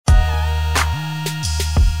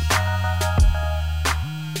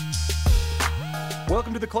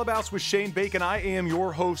Welcome to the Clubhouse with Shane Bacon. I am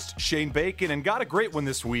your host, Shane Bacon, and got a great one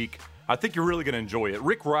this week. I think you're really going to enjoy it.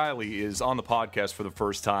 Rick Reilly is on the podcast for the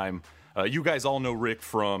first time. You guys all know Rick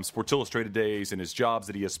from Sports Illustrated days and his jobs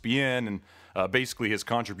at ESPN and basically his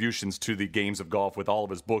contributions to the games of golf with all of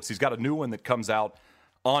his books. He's got a new one that comes out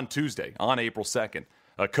on Tuesday, on April 2nd.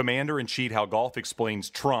 Commander-in-Chief, How Golf Explains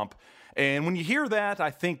Trump. And when you hear that, I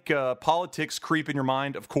think politics creep in your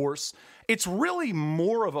mind, of course. It's really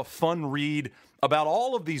more of a fun read about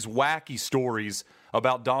all of these wacky stories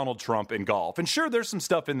about Donald Trump and golf. And sure, there's some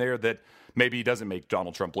stuff in there that maybe doesn't make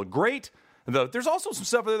Donald Trump look great. There's also some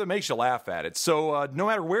stuff in there that makes you laugh at it. So no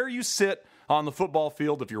matter where you sit on the football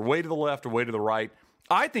field, if you're way to the left or way to the right,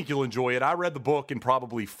 I think you'll enjoy it. I read the book in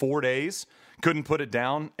probably 4 days. Couldn't put it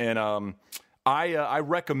down. And I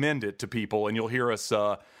recommend it to people. And you'll hear us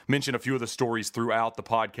mention a few of the stories throughout the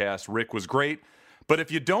podcast. Rick was great. But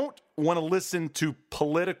if you don't want to listen to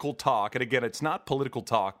political talk, and again, it's not political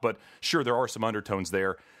talk, but sure, there are some undertones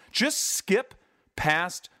there, just skip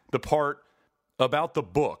past the part about the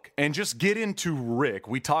book and just get into Rick.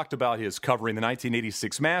 We talked about his covering the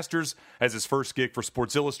 1986 Masters as his first gig for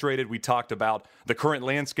Sports Illustrated. We talked about the current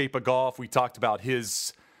landscape of golf. We talked about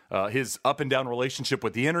his up and down relationship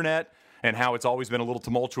with the internet and how it's always been a little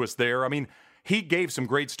tumultuous there. I mean, he gave some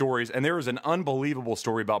great stories, and there is an unbelievable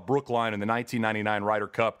story about Brookline in the 1999 Ryder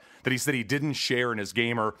Cup that he said he didn't share in his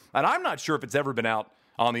gamer, and I'm not sure if it's ever been out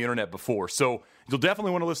on the internet before. So you'll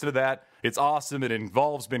definitely want to listen to that. It's awesome. It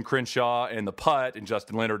involves Ben Crenshaw and the putt and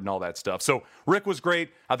Justin Leonard and all that stuff. So Rick was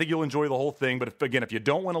great. I think you'll enjoy the whole thing. But if you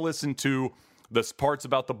don't want to listen to the parts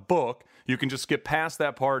about the book, you can just skip past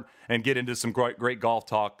that part and get into some great golf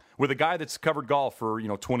talk with a guy that's covered golf for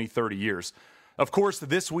 20, 30 years. Of course,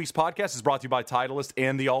 this week's podcast is brought to you by Titleist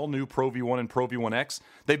and the all-new Pro V1 and Pro V1X.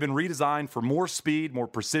 They've been redesigned for more speed, more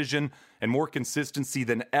precision, and more consistency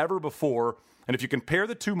than ever before. And if you compare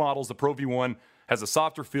the two models, the Pro V1 has a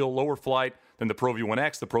softer feel, lower flight than the Pro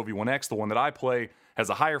V1X. The Pro V1X, the one that I play, has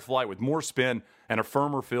a higher flight with more spin and a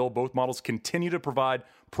firmer feel. Both models continue to provide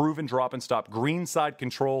proven drop-and-stop greenside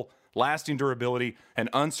control, lasting durability, and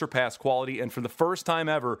unsurpassed quality. And for the first time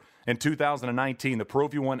ever in 2019, the Pro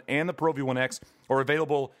V1 and the Pro V1X are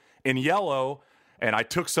available in yellow. And I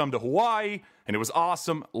took some to Hawaii, and it was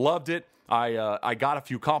awesome. Loved it. I got a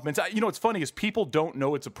few compliments. What's funny is people don't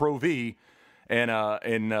know it's a Pro V,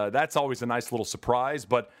 and that's always a nice little surprise.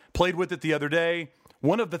 But played with it the other day.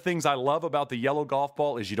 One of the things I love about the yellow golf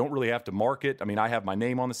ball is you don't really have to mark it. I mean, I have my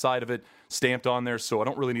name on the side of it stamped on there, so I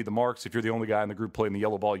don't really need the marks. If you're the only guy in the group playing the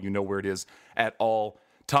yellow ball, you know where it is at all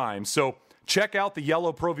times. So check out the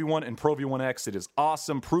yellow Pro V1 and Pro V1X. It is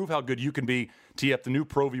awesome. Prove how good you can be. Tee up the new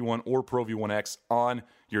Pro V1 or Pro V1X on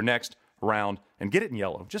your next round and get it in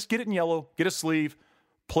yellow. Just get it in yellow. Get a sleeve.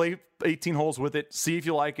 Play 18 holes with it. See if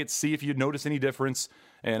you like it. See if you notice any difference.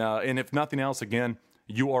 And if nothing else, again,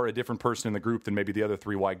 you are a different person in the group than maybe the other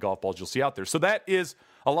three white golf balls you'll see out there. So that is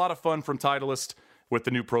a lot of fun from Titleist with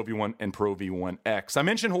the new Pro V1 and Pro V1X. I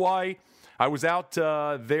mentioned Hawaii. I was out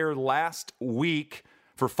there last week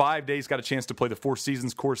for 5 days. Got a chance to play the Four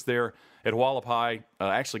Seasons course there at Hualapai.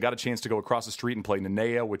 Actually got a chance to go across the street and play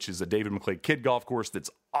Nanea, which is a David McClay kid golf course that's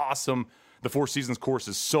awesome. The Four Seasons course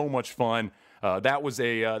is so much fun. That was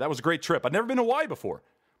a great trip. I'd never been to Hawaii before.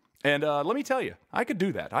 And let me tell you, I could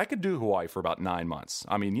do that. I could do Hawaii for about 9 months.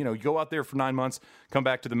 I mean, you go out there for 9 months, come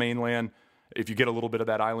back to the mainland if you get a little bit of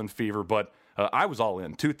that island fever. But I was all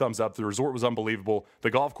in. 2 thumbs up. The resort was unbelievable.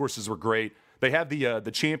 The golf courses were great. They have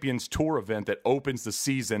the Champions Tour event that opens the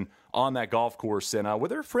season on that golf course. And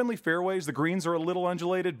with their friendly fairways, the greens are a little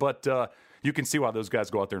undulated, but you can see why those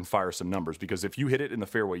guys go out there and fire some numbers. Because if you hit it in the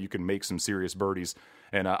fairway, you can make some serious birdies.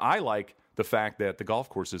 And I like the fact that the golf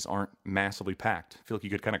courses aren't massively packed. I feel like you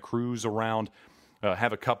could kind of cruise around,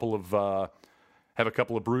 have a couple of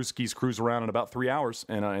brewskis, cruise around in about 3 hours,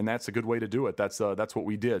 and that's a good way to do it. That's what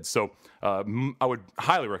we did. So I would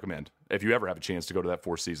highly recommend if you ever have a chance to go to that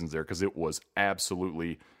Four Seasons there, because it was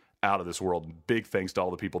absolutely out of this world. Big thanks to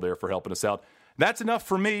all the people there for helping us out. That's enough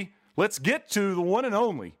for me. Let's get to the one and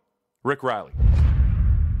only Rick Reilly.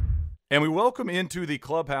 And we welcome into the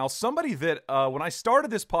clubhouse somebody that, when I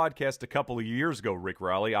started this podcast a couple of years ago, Rick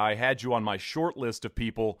Reilly, I had you on my short list of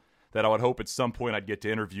people that I would hope at some point I'd get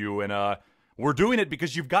to interview. And we're doing it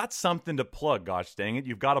because you've got something to plug, gosh dang it.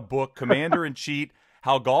 You've got a book, Commander-in-Chief,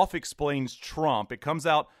 How Golf Explains Trump. It comes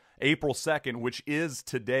out April 2nd, which is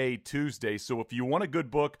today, Tuesday. So if you want a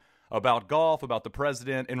good book about golf, about the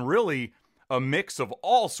president, and really a mix of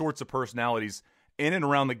all sorts of personalities in and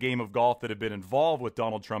around the game of golf that have been involved with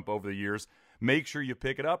Donald Trump over the years, make sure you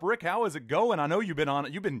pick it up. Rick, how is it going? I know you've been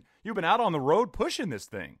out on the road pushing this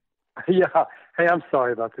thing. Yeah. Hey, I'm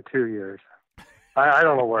sorry about the 2 years. I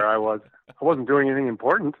don't know where I was. I wasn't doing anything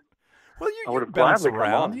important. Well, I you would have bounce gladly come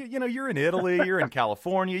around. on. You know, you're in Italy, you're in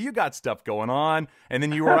California, you got stuff going on, and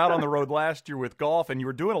then you were out on the road last year with golf, and you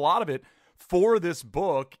were doing a lot of it for this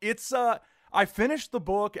book. It's I finished the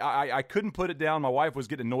book. I couldn't put it down. My wife was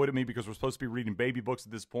getting annoyed at me because we're supposed to be reading baby books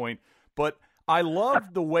at this point, but I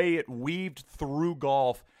loved the way it weaved through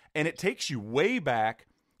golf, and it takes you way back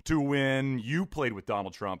to when you played with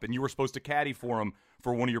Donald Trump, and you were supposed to caddy for him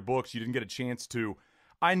for one of your books. You didn't get a chance to.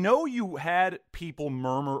 I know you had people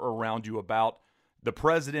murmur around you about the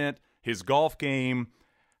president, his golf game.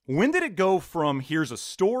 When did it go from here's a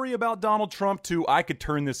story about Donald Trump to I could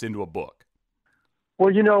turn this into a book?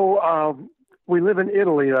 Well, you know, we live in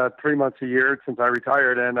Italy 3 months a year since I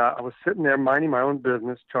retired, and I was sitting there minding my own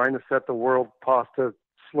business, trying to set the world pasta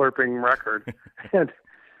slurping record.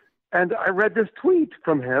 and I read this tweet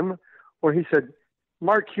from him where he said,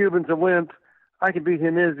 Mark Cuban's a wimp. I can beat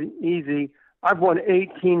him easy. I've won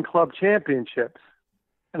 18 club championships.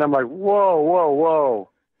 And I'm like, whoa, whoa, whoa.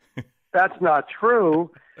 That's not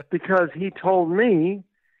true, because he told me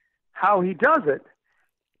how he does it.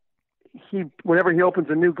 Whenever he opens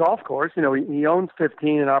a new golf course, you know, he owns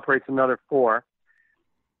 15 and operates another 4.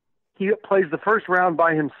 He plays the first round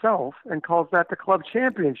by himself and calls that the club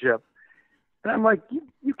championship. And I'm like,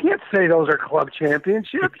 you can't say those are club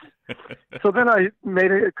championships. So then I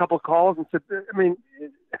made a couple calls and said, I mean,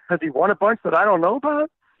 has he won a bunch that I don't know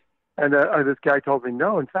about? And this guy told me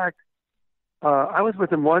no. In fact, I was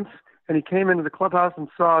with him once, and he came into the clubhouse and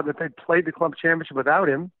saw that they'd played the club championship without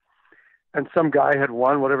him. And some guy had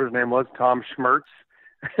won, whatever his name was, Tom Schmertz.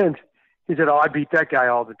 And he said, I beat that guy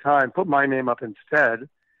all the time. Put my name up instead.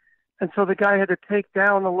 And so the guy had to take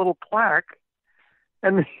down a little plaque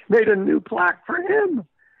and made a new plaque for him.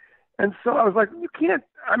 And so I was like, you can't,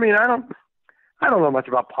 I mean, I don't know much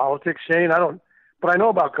about politics, Shane. But I know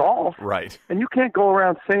about golf. Right. And you can't go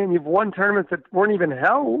around saying you've won tournaments that weren't even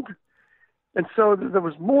held. And so there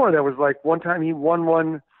was more. There was like one time he won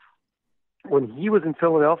one when he was in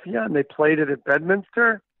Philadelphia and they played it at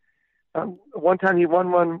Bedminster. One time he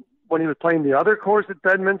won one when he was playing the other course at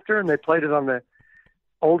Bedminster and they played it on the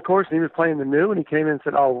old course and he was playing the new, and he came in and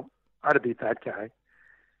said, I'd have beat that guy.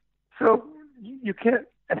 So you can't.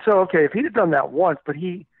 And so, okay, if he'd have done that once, but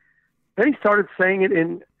then he started saying it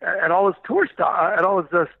at all his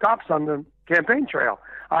stops on the campaign trail.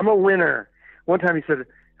 I'm a winner. One time he said,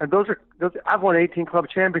 and those I've won 18 club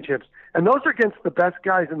championships, and those are against the best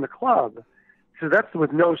guys in the club. So that's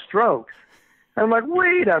with no strokes. And I'm like,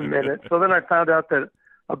 wait a minute. So then I found out that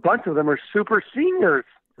a bunch of them are super seniors,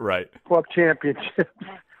 right? Club championships.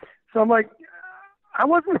 So I'm like, I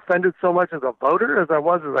wasn't offended so much as a voter as I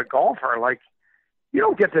was as a golfer. Like, you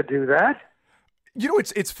don't get to do that. You know,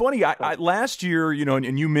 it's funny. I last year, you know,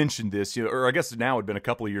 and you mentioned this, you know, or I guess now it'd been a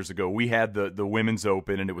couple of years ago. We had the Women's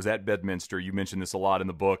Open, and it was at Bedminster. You mentioned this a lot in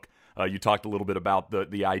the book. You talked a little bit about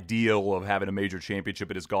the ideal of having a major championship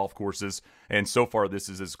at his golf courses, and so far this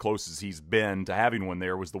is as close as he's been to having one.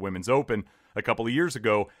 There was the Women's Open a couple of years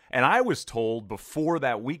ago, and I was told before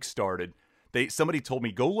that week started, somebody told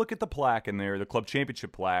me, go look at the plaque in there, the club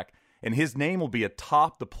championship plaque, and his name will be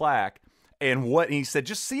atop the plaque. And he said,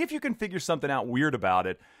 just see if you can figure something out weird about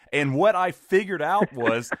it. And what I figured out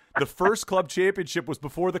was the first club championship was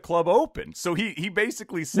before the club opened. So he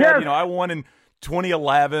basically said, yes, you know, I won in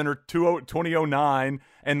 2011 or 2009,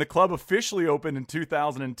 and the club officially opened in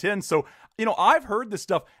 2010. So, you know, I've heard this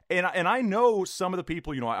stuff, and I know some of the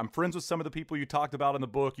people, you know, I'm friends with some of the people you talked about in the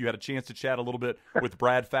book. You had a chance to chat a little bit with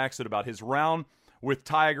Brad Faxon about his round with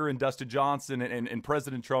Tiger and Dustin Johnson and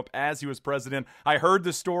President Trump as he was president. I heard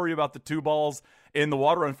the story about the 2 balls in the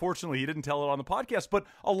water. Unfortunately, he didn't tell it on the podcast. But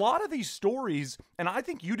a lot of these stories, and I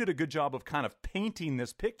think you did a good job of kind of painting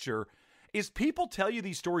this picture, is people tell you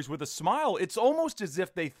these stories with a smile. It's almost as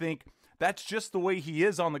if they think that's just the way he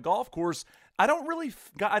is on the golf course. I didn't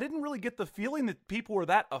really get the feeling that people were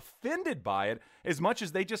that offended by it as much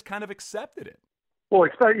as they just kind of accepted it. Well,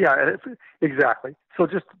 yeah, exactly. So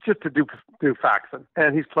just to do Faxon,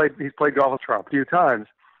 and he's played golf with Trump a few times,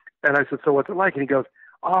 and I said, so what's it like? And he goes,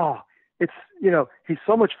 it's, you know, he's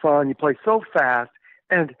so much fun. You play so fast,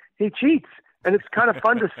 and he cheats, and it's kind of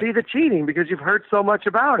fun to see the cheating because you've heard so much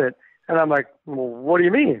about it. And I'm like, well, what do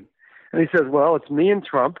you mean? And he says, well, it's me and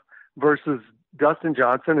Trump versus Dustin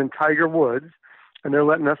Johnson and Tiger Woods, and they're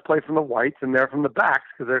letting us play from the whites, and they're from the backs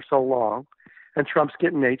because they're so long, and Trump's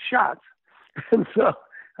getting 8 shots. And so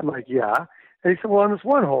I'm like, yeah. And he said, well, on this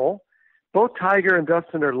one hole, both Tiger and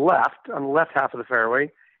Dustin are left, on the left half of the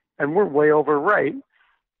fairway, and we're way over right.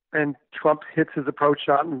 And Trump hits his approach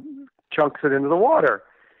shot and chunks it into the water.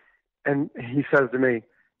 And he says to me,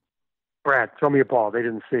 Brad, throw me a ball. They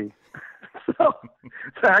didn't see. So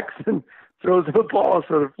Saxon throws him a ball,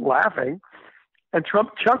 sort of laughing, and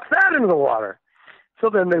Trump chucks that into the water. So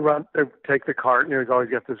then they take the cart. He's always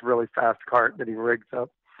got this really fast cart that he rigs up,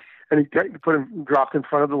 and he dropped in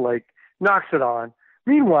front of the lake, knocks it on.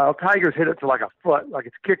 Meanwhile, Tigers hit it to like a foot, like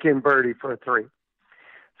it's kick-in birdie for a 3.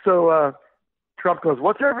 So Trump goes,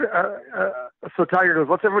 so Tiger goes,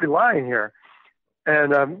 what's everybody lying here?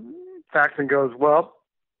 And Saxon goes, well,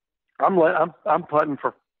 I'm putting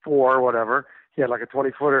for 4 or whatever. He had like a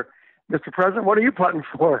 20-footer. Mr. President, what are you putting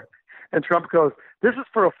for? And Trump goes, this is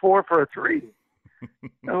for a 4 for a 3.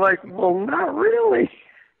 I'm like, well, not really.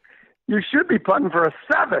 You should be putting for a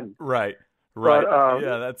 7. Right. But,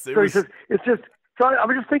 yeah, that's it. So he says, it's just, so I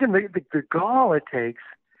was just thinking the gall it takes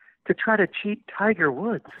to try to cheat Tiger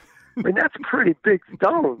Woods. I mean, that's pretty big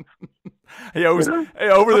stones. Yeah, it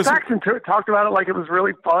was Saxon talked about it like it was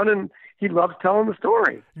really fun, and he loves telling the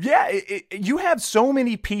story. Yeah, you have so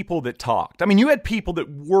many people that talked. I mean, you had people that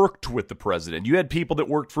worked with the president. You had people that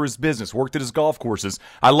worked for his business, worked at his golf courses.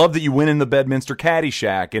 I love that you went in the Bedminster Caddy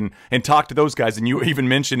Shack and talked to those guys, and you even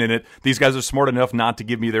mentioned in it, these guys are smart enough not to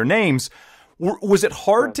give me their names. Was it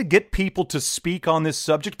hard to get people to speak on this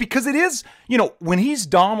subject? Because it is, when he's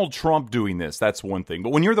Donald Trump doing this, that's one thing.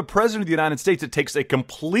 But when you're the president of the United States, it takes a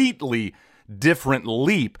completely different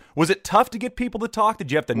leap. Was it tough to get people to talk?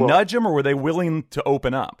 Did you have to nudge them, or were they willing to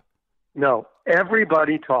open up? No,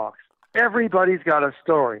 everybody talks. Everybody's got a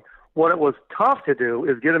story. What it was tough to do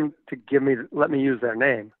is get them to let me use their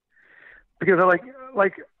name. Because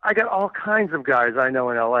I got all kinds of guys I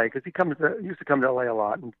know in LA, because he used to come to LA a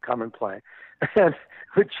lot and come and play, and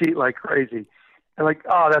would cheat like crazy. And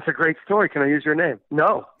oh, that's a great story. Can I use your name?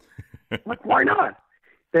 No. Like, why not?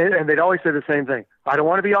 And they'd always say the same thing. I don't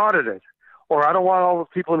want to be audited, or I don't want all those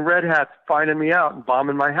people in red hats finding me out and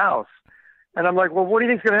bombing my house. And I'm like, well, what do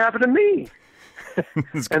you think's going to happen to me?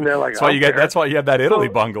 And they're like, that's why you have that Italy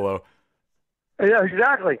bungalow. Yeah,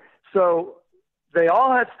 exactly. So they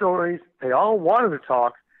all had stories. They all wanted to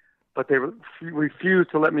talk, but they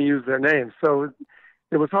refused to let me use their names. So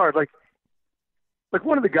it was hard. Like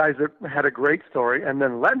one of the guys that had a great story and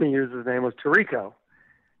then let me use his name was Tirico.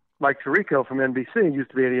 Mike Tirico from NBC,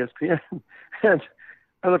 used to be at ESPN. And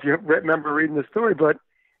I don't know if you remember reading the story, but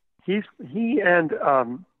he and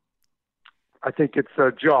I think it's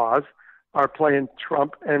Jaws are playing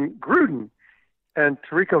Trump and Gruden. And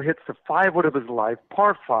Tirico hits the 5-wood of his life,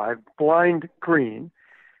 par 5, blind green,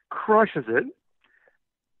 crushes it.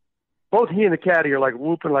 Both he and the caddy are like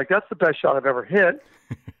whooping, like, that's the best shot I've ever hit.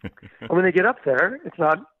 And when they get up there, it's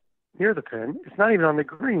not near the pin. It's not even on the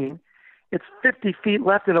green. It's 50 feet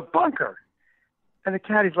left in a bunker. And the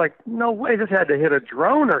caddy's like, no way, this had to hit a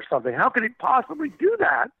drone or something. How could he possibly do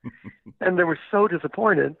that? And they were so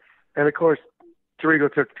disappointed. And, of course,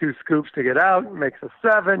 Tirico took 2 scoops to get out, makes a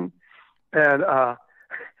 7. And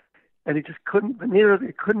he just couldn't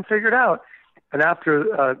figure it out. And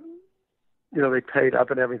after, they paid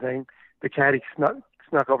up and everything, the caddy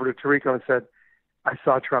snuck over to Tirico and said, I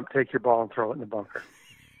saw Trump take your ball and throw it in the bunker.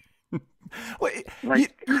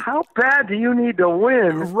 How bad do you need to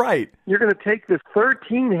win? Right. You're going to take this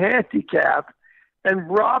 13 handicap and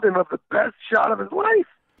rob him of the best shot of his life.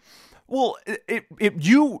 Well,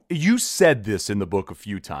 you said this in the book a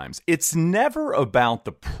few times. It's never about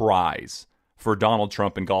the prize for Donald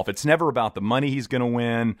Trump in golf. It's never about the money he's going to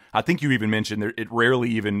win. I think you even mentioned that it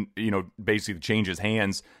rarely even, basically changes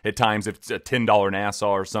hands at times if it's a $10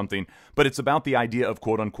 Nassau or something. But it's about the idea of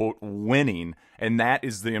quote unquote winning. And that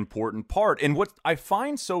is the important part. And what I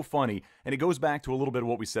find so funny, and it goes back to a little bit of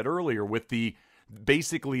what we said earlier with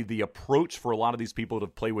basically the approach for a lot of these people to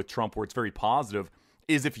play with Trump where it's very positive,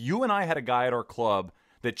 is if you and I had a guy at our club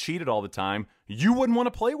that cheated all the time, you wouldn't want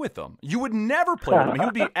to play with them. You would never play with him. He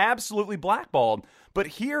would be absolutely blackballed. But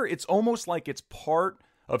here, it's almost like it's part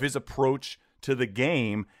of his approach to the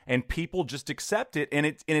game, and people just accept it. And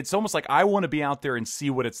it's almost like I want to be out there and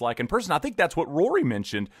see what it's like in person. I think that's what Rory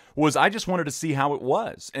mentioned, was I just wanted to see how it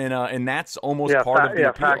was. And that's almost part of the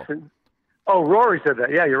appeal. Paxton. Oh, Rory said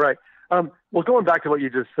that. Yeah, you're right. Well, going back to what you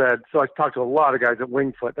just said, so I talked to a lot of guys at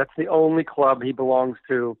Wingfoot. That's the only club he belongs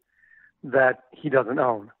to that he doesn't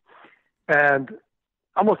own. And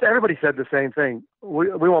almost everybody said the same thing. We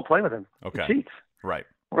won't play with him. Okay. He cheats. Right.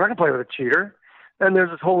 We're not going to play with a cheater. And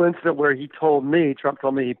there's this whole incident where Trump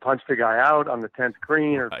told me he punched a guy out on the 10th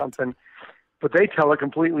green or something. But they tell it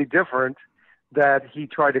completely different, that he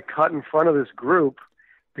tried to cut in front of this group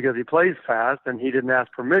because he plays fast and he didn't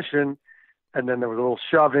ask permission. And then there was a little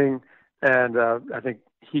shoving. And I think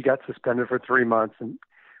he got suspended for 3 months. And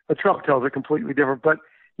Trump tells it completely different. But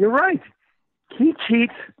you're right. He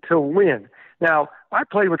cheats to win. Now, I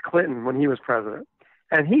played with Clinton when he was president,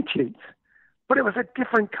 and he cheats. But it was a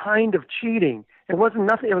different kind of cheating. It was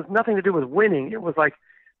nothing to do with winning. It was like,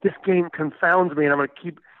 this game confounds me, and I'm going to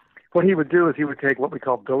keep. What he would do is he would take what we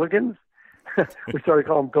call billigans. We started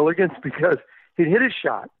calling them billigans because he'd hit his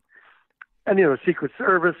shot. And, Secret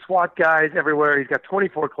Service, SWAT guys everywhere. He's got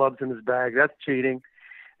 24 clubs in his bag. That's cheating.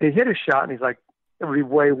 And he hit his shot, and he's like, it would be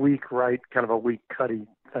way weak, right? Kind of a weak cutty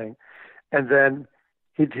thing. And then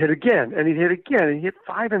he'd hit again, and he'd hit again, and he'd hit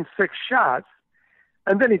 5 and 6 shots,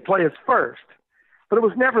 and then he'd play his first. But it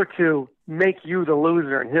was never to make you the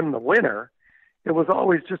loser and him the winner. It was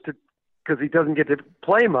always just because he doesn't get to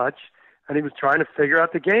play much, and he was trying to figure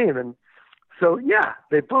out the game. And so, yeah,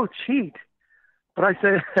 they both cheat. But I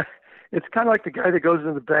say it's kind of like the guy that goes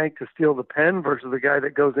into the bank to steal the pen versus the guy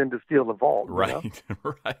that goes in to steal the vault. Right,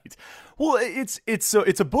 right. Well, it's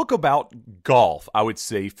a book about golf, I would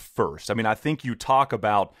say, first. I mean, I think you talk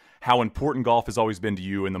about how important golf has always been to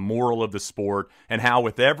you and the moral of the sport, and how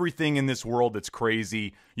with everything in this world that's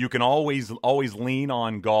crazy, you can always lean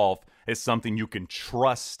on golf as something you can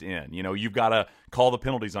trust in. You've got to call the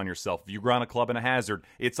penalties on yourself. If you ground a club in a hazard,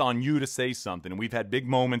 it's on you to say something. And we've had big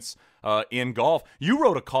moments in golf. You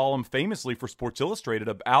wrote a column famously for Sports Illustrated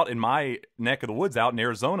out in my neck of the woods out in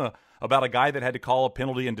Arizona about a guy that had to call a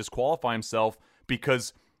penalty and disqualify himself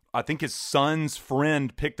because I think his son's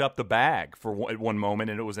friend picked up the bag at one moment,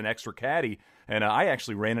 and it was an extra caddy. And I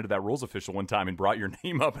actually ran into that rules official one time and brought your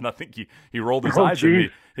name up, and I think he rolled his eyes at me.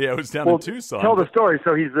 Yeah, it was down in Tucson. Tell the story.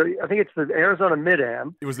 So I think it's the Arizona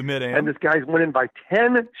Mid-Am. It was the Mid-Am. And this guy's winning by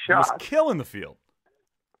 10 shots. He was killing the field.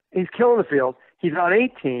 He's killing the field. He's on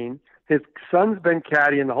 18. His son's been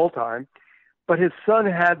caddying the whole time. But his son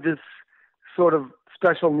had this sort of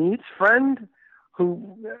special needs friend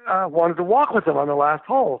who wanted to walk with him on the last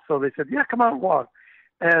hole. So they said, yeah, come on and walk.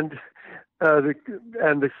 And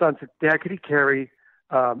the son said, Dad, could he carry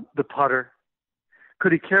the putter?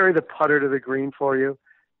 Could he carry the putter to the green for you?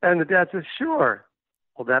 And the dad says, sure.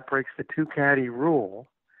 Well, that breaks the 2-caddy rule.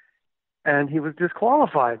 And he was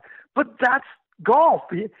disqualified. But that's golf.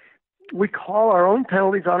 We call our own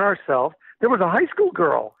penalties on ourselves. There was a high school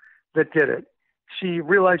girl that did it. She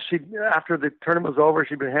realized after the tournament was over,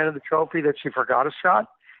 she'd been handed the trophy, that she forgot a shot,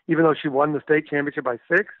 even though she won the state championship by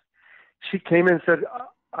 6. She came in and said,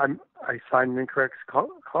 I signed an incorrect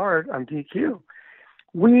card. I'm DQ.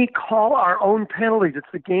 We call our own penalties. It's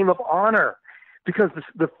the game of honor because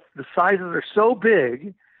the sizes are so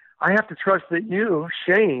big. I have to trust that you,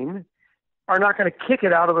 Shane, are not going to kick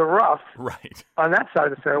it out of the rough on that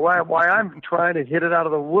side of the fairway while I'm trying to hit it out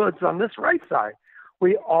of the woods on this right side.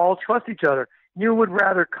 We all trust each other. You would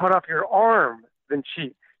rather cut off your arm than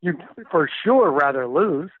cheat. You'd for sure rather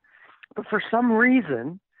lose. But for some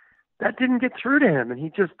reason, that didn't get through to him. And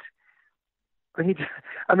I mean,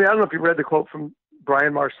 I don't know if you read the quote from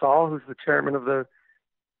Brian Marsal, who's the chairman of the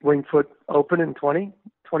Wingfoot Open in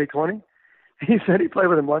 2020. He said he played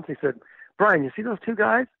with him once. He said, Brian, you see those two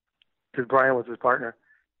guys? Because Brian was his partner.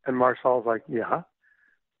 And Marsal's like, yeah,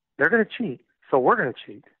 they're going to cheat. So we're going to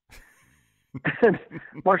cheat. And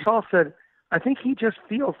Marsal said, I think he just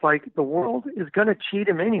feels like the world is going to cheat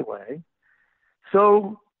him anyway.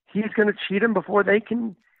 So he's going to cheat him before they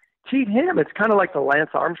can cheat him. It's kind of like the Lance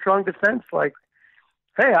Armstrong defense. Like,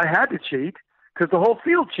 hey, I had to cheat because the whole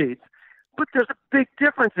field cheats. But there's a big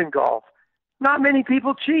difference in golf. Not many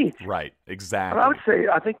people cheat. Right, exactly. But I would say,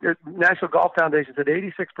 I think the National Golf Foundation said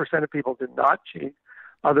 86% of people did not cheat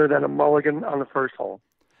other than a mulligan on the first hole.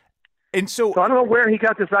 And so I don't know where he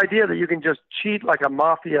got this idea that you can just cheat like a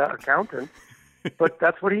mafia accountant, but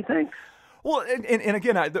that's what he thinks. Well, and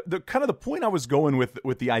again, the kind of the point I was going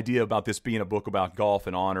with the idea about this being a book about golf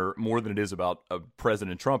and honor more than it is about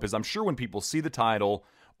President Trump is I'm sure when people see the title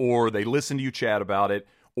or they listen to you chat about it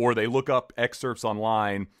or they look up excerpts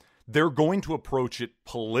online, they're going to approach it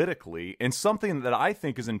politically. And something that I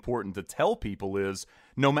think is important to tell people is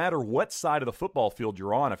no matter what side of the football field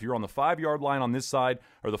you're on, if you're on the 5-yard line on this side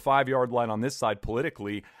or the 5-yard line on this side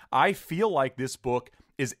politically, I feel like this book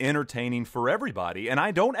is entertaining for everybody. And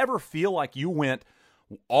I don't ever feel like you went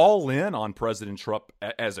all in on President Trump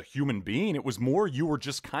as a human being. It was more you were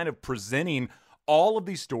just kind of presenting all of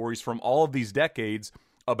these stories from all of these decades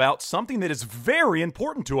about something that is very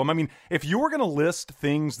important to him. I mean, if you were going to list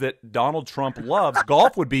things that Donald Trump loves,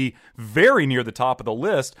 golf would be very near the top of the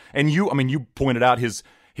list. And you pointed out his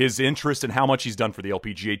interest in how much he's done for the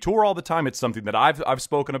LPGA Tour all the time. It's something that I've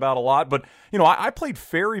spoken about a lot. But, I played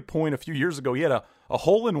Ferry Point a few years ago. He had a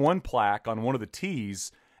hole-in-one plaque on one of the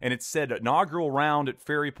tees, and it said inaugural round at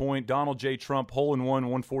Ferry Point, Donald J. Trump, hole-in-one,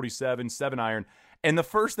 147, 7-iron. And the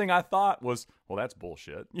first thing I thought was, well, that's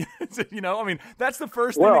bullshit. I mean, that's the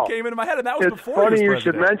first thing that came into my head, and that was before he was president. It's funny you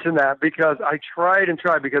should mention that, because I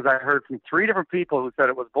tried because I heard from 3 different people who said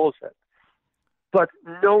it was bullshit. But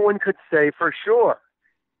no one could say for sure.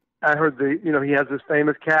 I heard he has this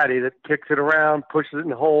famous caddy that kicks it around, pushes it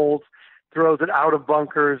in holes, throws it out of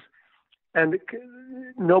bunkers, and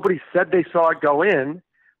nobody said they saw it go in,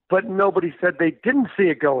 but nobody said they didn't see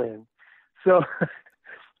it go in. So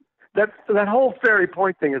that whole Ferry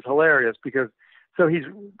Point thing is hilarious, because he's,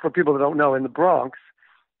 for people that don't know, in the Bronx,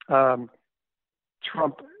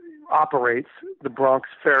 Trump operates the Bronx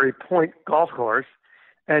Ferry Point golf course,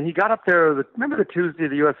 and he got up there. Remember the Tuesday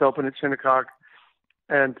of the U.S. Open at Shinnecock,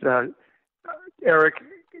 and Eric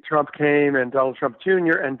Trump came, and Donald Trump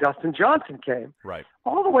Jr. and Dustin Johnson came, right,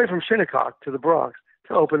 all the way from Shinnecock to the Bronx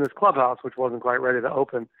to open this clubhouse, which wasn't quite ready to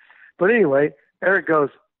open. But anyway, Eric goes,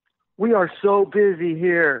 "We are so busy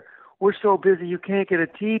here. We're so busy you can't get a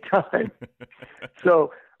tee time."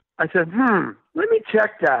 So I said, let me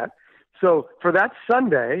check that. So for that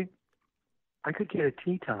Sunday, I could get a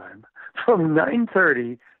tee time from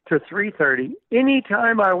 9:30 to 3:30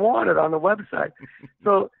 anytime I wanted on the website.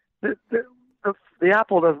 So the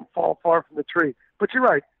apple doesn't fall far from the tree. But you're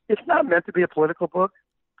right. It's not meant to be a political book.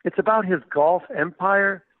 It's about his golf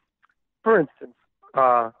empire. For instance,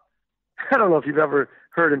 I don't know if you've ever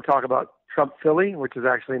heard him talk about Trump Philly, which is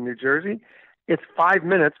actually in New Jersey. It's 5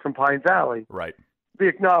 minutes from Pine Valley, right, the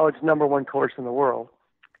acknowledged #1 course in the world.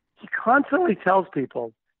 He constantly tells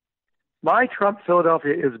people, my Trump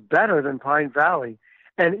Philadelphia is better than Pine Valley.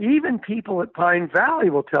 And even people at Pine Valley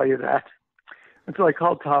will tell you that. Until I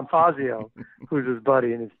called Tom Fazio, who's his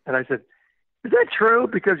buddy, and I said, is that true?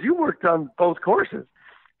 Because you worked on both courses.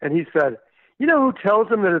 And he said, you know who tells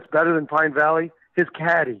him that it's better than Pine Valley? His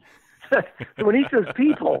caddy. So when he says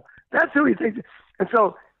people, that's who he thinks. And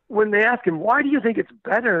so when they ask him, why do you think it's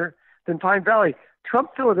better than Pine Valley?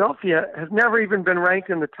 Trump Philadelphia has never even been ranked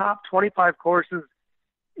in the top 25 courses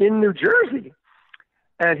in New Jersey.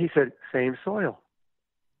 And he said, same soil.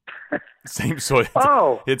 Same soil.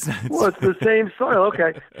 Oh, it's the same soil.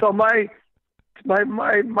 Okay. So my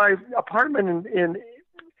apartment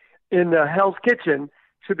in Hell's Kitchen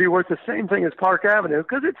should be worth the same thing as Park Avenue,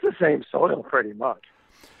 because it's the same soil pretty much.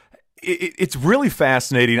 It's really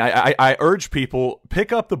fascinating. I urge people,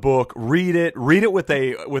 pick up the book, read it with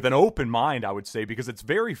an open mind, I would say, because it's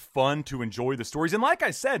very fun to enjoy the stories. And like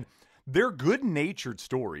I said, they're good-natured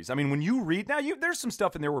stories. I mean, when you read now, there's some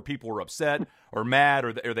stuff in there where people were upset or mad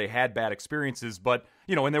or they had bad experiences, but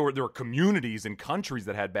and there were communities and countries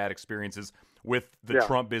that had bad experiences with the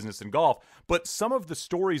Trump business and golf. But some of the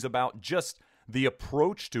stories about just the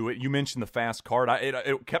approach to it, you mentioned the fast card.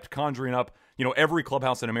 It kept conjuring up. Every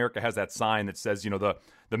clubhouse in America has that sign that says,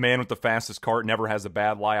 the man with the fastest cart never has a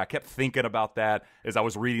bad lie. I kept thinking about that as I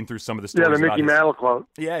was reading through some of the stories. Yeah, the Mickey Mantle quote.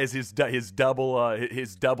 Yeah, is his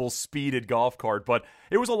double speeded golf cart. But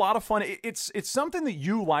it was a lot of fun. It's something that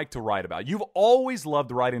you like to write about. You've always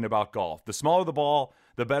loved writing about golf. The smaller the ball,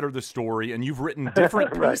 the better the story. And you've written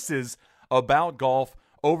different right. pieces about golf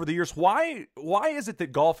over the years. Why is it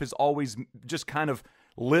that golf has always just kind of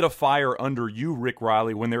lit a fire under you, Rick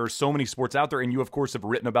Reilly, when there are so many sports out there, and you, of course, have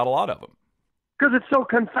written about a lot of them? Because it's so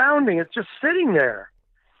confounding. It's just sitting there.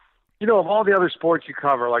 Of all the other sports you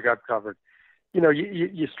cover, like I've covered,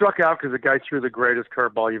 you struck out because the guy threw the greatest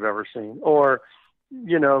curveball you've ever seen. Or,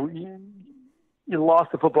 you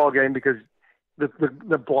lost the football game because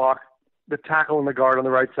the block, the tackle and the guard on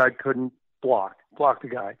the right side couldn't block the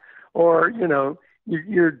guy. Or,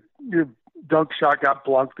 your dunk shot got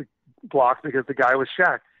blocked because the guy was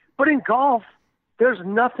Shaq. But in golf, there's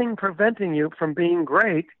nothing preventing you from being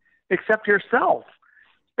great except yourself.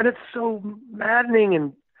 And it's so maddening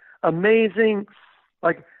and amazing.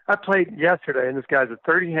 Like, I played yesterday, and this guy's a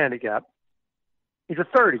 30 handicap. He's a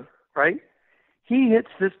 30, right? He hits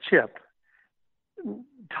this chip.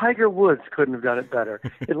 Tiger Woods couldn't have done it better.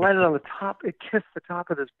 It landed on the top. It kissed the top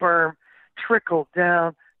of this berm, trickled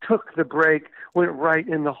down, took the break, went right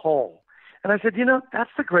in the hole. And I said, that's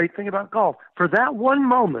the great thing about golf. For that one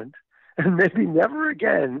moment, and maybe never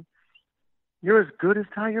again, you're as good as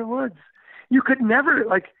Tiger Woods. You could never,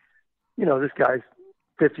 this guy's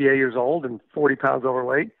 58 years old and 40 pounds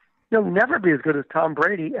overweight. You'll never be as good as Tom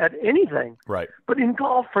Brady at anything. Right. But in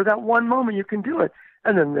golf, for that one moment, you can do it.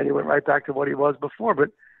 And then he went right back to what he was before. But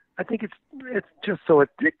I think it's just so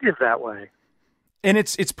addictive that way. And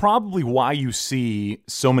it's probably why you see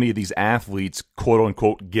so many of these athletes, quote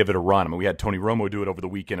unquote, give it a run. I mean, we had Tony Romo do it over the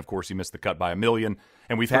weekend. Of course, he missed the cut by $1 million.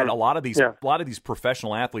 And we've had a lot of these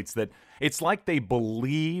professional athletes that it's like they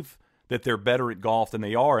believe that they're better at golf than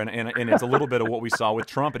they are, and it's a little bit of what we saw with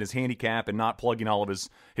Trump and his handicap and not plugging all of his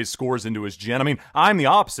scores into his gen. I mean, I'm the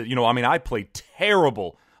opposite. I played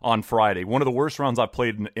terrible on Friday, one of the worst rounds I've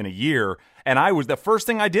played in a year, and the first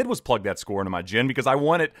thing I did was plug that score into my gen because I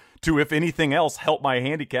wanted to, if anything else, help my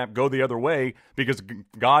handicap go the other way because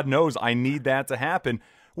God knows I need that to happen.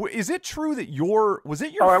 Is it true that was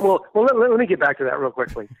it your... All right, well let me get back to that real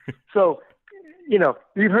quickly. So,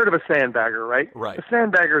 you've heard of a sandbagger, right? Right. A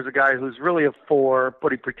sandbagger is a guy who's really a 4,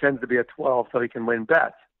 but he pretends to be a 12 so he can win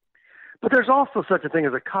bets. But there's also such a thing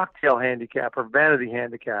as a cocktail handicap or vanity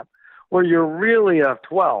handicap, where you're really a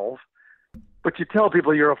 12, but you tell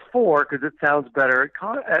people you're a 4 because it sounds better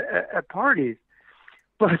at parties.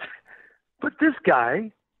 But this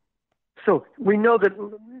guy, so we know that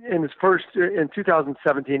in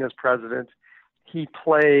 2017 as president, he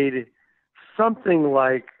played something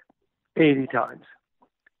like 80 times.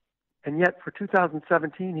 And yet for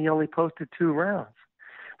 2017, he only posted 2 rounds.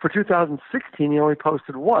 For 2016, he only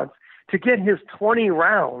posted once. To get his 20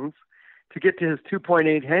 rounds, to get to his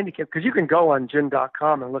 2.8 handicap, because you can go on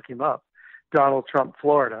gin.com and look him up, Donald Trump,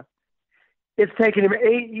 Florida. It's taken him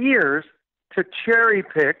 8 years to cherry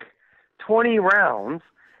pick 20 rounds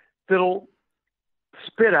that'll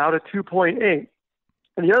spit out a 2.8.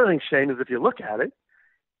 And the other thing, Shane, is if you look at it,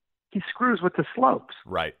 he screws with the slopes.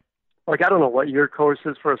 Right. Like, I don't know what your course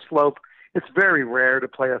is for a slope. It's very rare to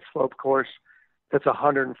play a slope course that's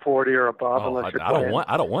 140 or above, unless you're playing.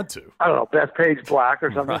 I don't want to. I don't know, Bethpage Black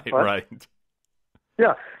or something. Right.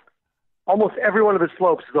 Yeah. Almost every one of his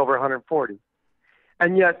slopes is over 140.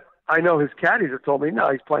 And yet, I know his caddies have told me,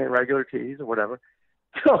 no, he's playing regular tees or whatever.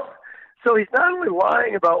 So he's not only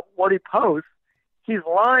lying about what he posts, he's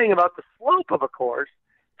lying about the slope of a course,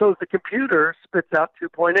 so the computer spits out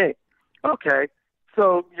 2.8. Okay,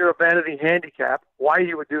 so you're a vanity handicap. Why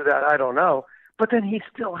you would do that, I don't know. But then he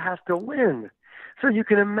still has to win. So you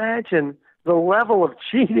can imagine the level of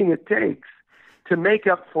cheating it takes to make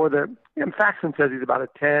up for Faxon says he's about a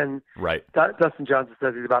 10. Right. Dustin Johnson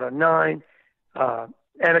says he's about a 9.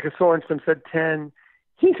 Annika Sorenstam said 10.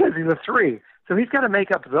 He says he's a 3. So he's got to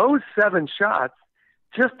make up those 7 shots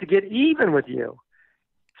just to get even with you.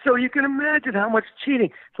 So you can imagine how much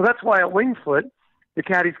cheating. So that's why at Winged Foot, the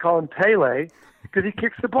caddies call him Pele, because he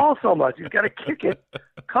kicks the ball so much. He's got to kick it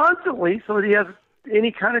constantly so that he has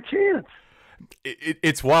any kind of chance.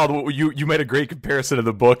 It's wild. You made a great comparison in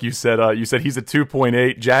the book. You said he's a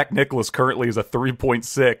 2.8. Jack Nicklaus currently is a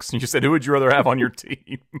 3.6. And you said, who would you rather have on your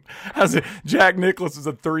team? Jack Nicklaus is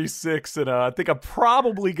a 3.6, and I think I'm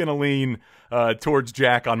probably going to lean towards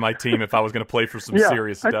Jack on my team if I was going to play for some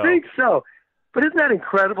serious dough. I think so. But isn't that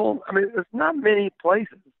incredible? I mean, there's not many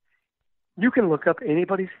places you can look up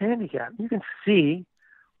anybody's handicap. You can see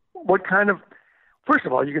first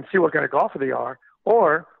of all, you can see what kind of golfer they are,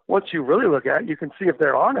 or what you really look at, you can see if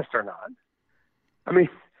they're honest or not. I mean,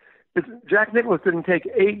 Jack Nicklaus didn't take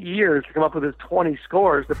 8 years to come up with his 20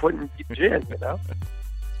 scores to put in gin,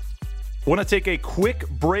 I want to take a quick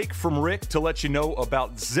break from Rick to let you know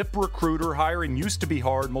about ZipRecruiter. Hiring used to be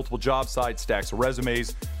hard, multiple job sites, stacks of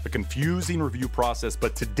resumes, a confusing review process,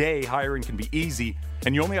 but today hiring can be easy,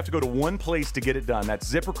 and you only have to go to one place to get it done.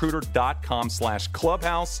 That's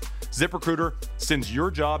ZipRecruiter.com/clubhouse. ZipRecruiter sends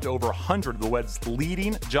your job to over 100 of the web's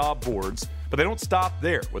leading job boards, but they don't stop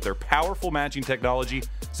there. With their powerful matching technology,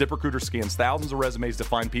 ZipRecruiter scans thousands of resumes to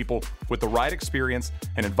find people with the right experience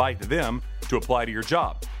and invite them to apply to your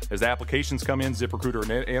job. As applications come in,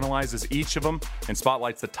 ZipRecruiter analyzes each of them and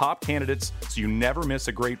spotlights the top candidates so you never miss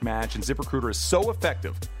a great match. And ZipRecruiter is so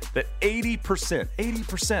effective that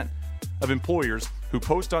 80% of employers who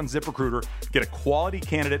post on ZipRecruiter get a quality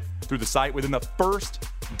candidate through the site within the first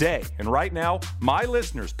day. And right now, my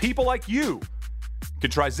listeners, people like you,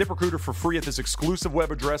 can try ZipRecruiter for free at this exclusive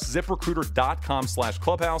web address,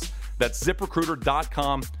 ZipRecruiter.com/clubhouse. That's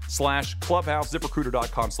ZipRecruiter.com/clubhouse,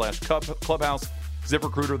 ZipRecruiter.com/clubhouse.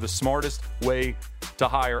 ZipRecruiter, the smartest way to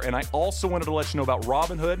hire. And I also wanted to let you know about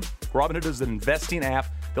Robinhood. Robinhood is an investing app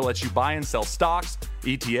that lets you buy and sell stocks,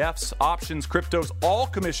 ETFs, options, cryptos, all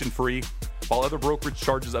commission-free, while other brokerage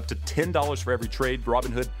charges up to $10 for every trade.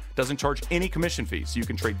 Robinhood doesn't charge any commission fees, so you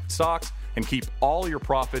can trade stocks and keep all your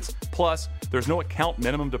profits. Plus, there's no account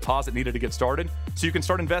minimum deposit needed to get started, so you can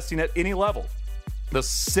start investing at any level. The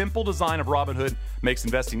simple design of Robinhood makes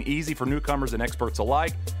investing easy for newcomers and experts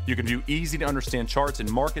alike. You can view easy-to-understand charts and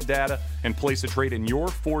market data and place a trade in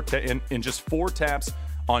just 4 taps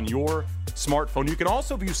on your smartphone. You can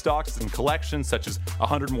also view stocks in collections such as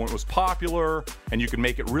 100 most popular, and you can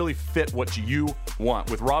make it really fit what you want.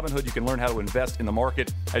 With Robinhood, you can learn how to invest in the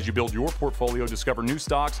market as you build your portfolio, discover new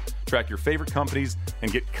stocks, track your favorite companies,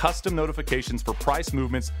 and get custom notifications for price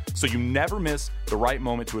movements so you never miss the right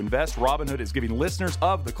moment to invest. Robinhood is giving listeners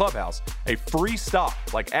of the Clubhouse a free stock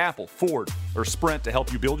like Apple, Ford, or Sprint to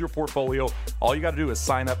help you build your portfolio. All you got to do is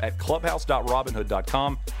sign up at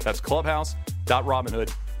clubhouse.robinhood.com. That's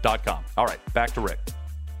clubhouse.robinhood.com. All right, back to Rick.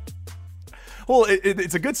 Well,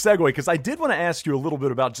 it's a good segue because I did want to ask you a little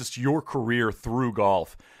bit about just your career through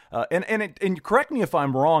golf. And correct me if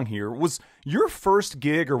I'm wrong here. Was your first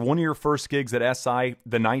gig or one of your first gigs at SI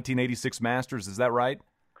the 1986 Masters? Is that right?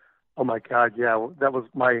 Oh, my God, yeah. That was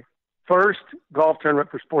my first golf tournament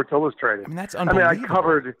for Sports Illustrated. I mean, that's unbelievable. I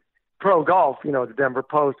covered pro golf, the Denver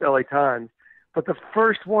Post, LA Times. But the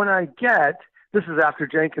first one I get, this is after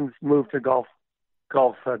Jenkins moved to Golf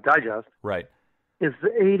Digest, right, is the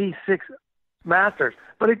 86 Masters.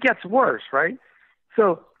 But it gets worse, right?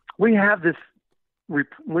 So we have this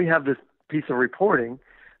piece of reporting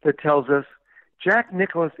that tells us Jack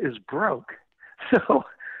Nicklaus is broke. So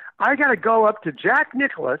I got to go up to Jack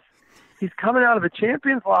Nicklaus. He's coming out of the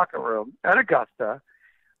Champions locker room at Augusta.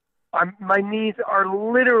 My knees are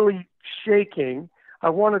literally shaking. I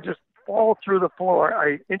want to just fall through the floor.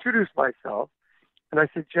 I introduced myself, and I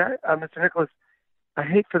said, Mr. Nicklaus, I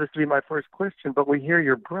hate for this to be my first question, but we hear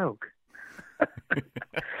you're broke.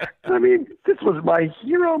 I mean, this was my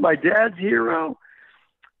hero, my dad's hero.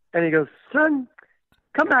 And he goes, son,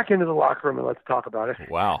 come back into the locker room and let's talk about it.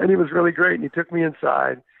 Wow. And he was really great, and he took me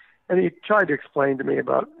inside, and he tried to explain to me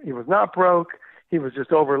about he was not broke, he was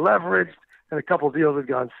just over-leveraged, and a couple of deals had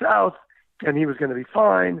gone south, and he was going to be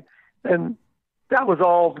fine. And that was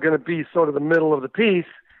all going to be sort of the middle of the piece.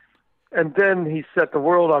 And then he set the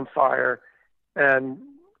world on fire and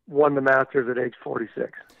won the Masters at age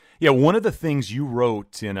 46. Yeah, one of the things you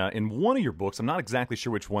wrote in one of your books, I'm not exactly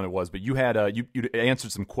sure which one it was, but you had you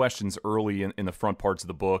answered some questions early in the front parts of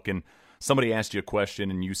the book, and somebody asked you a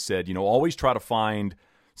question, and you said, always try to find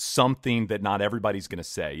something that not everybody's going to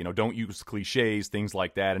say. Don't use cliches, things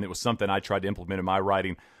like that. And it was something I tried to implement in my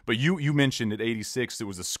writing. But you mentioned at 86 there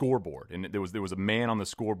was a scoreboard, and there was a man on the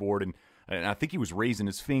scoreboard, and I think he was raising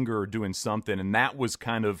his finger or doing something, and that was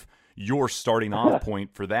kind of your starting off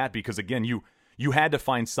point for that, because again, you had to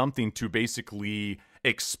find something to basically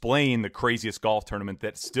explain the craziest golf tournament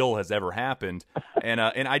that still has ever happened, and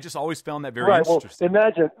I just always found that very interesting. Well,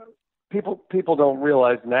 imagine people don't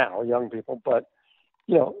realize now, young people, but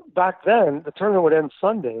back then the tournament would end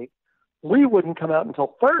Sunday. We wouldn't come out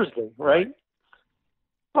until Thursday, right?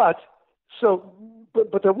 But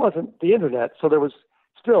there wasn't the internet, so there was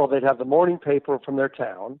still they'd have the morning paper from their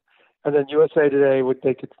town, and then USA Today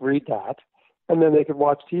they could read that, and then they could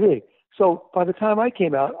watch TV. So by the time I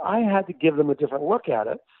came out, I had to give them a different look at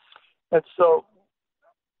it. And so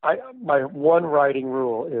my one writing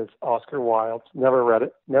rule is Oscar Wilde's never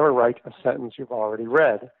write a sentence you've already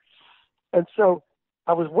read. And so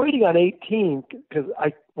I was waiting on 18 because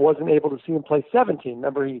I wasn't able to see him play 17.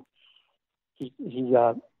 Remember,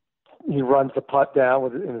 he runs the putt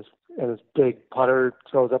down in his big putter,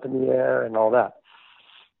 throws up in the air and all that.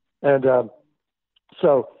 And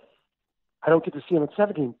so I don't get to see him at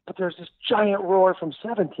 17, but there's this giant roar from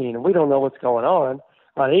 17, and we don't know what's going on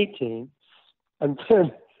 18. And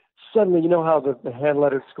then suddenly, how the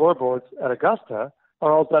hand-lettered scoreboards at Augusta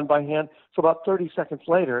are all done by hand. So about 30 seconds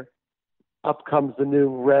later, up comes the new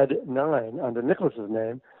red 9 under Nicklaus's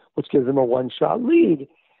name, which gives him a one-shot lead.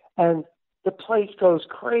 And the place goes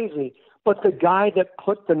crazy. But the guy that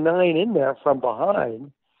put the 9 in there from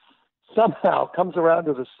behind somehow comes around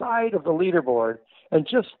to the side of the leaderboard and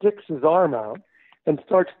just sticks his arm out and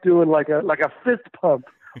starts doing like a fist pump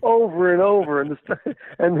over and over, and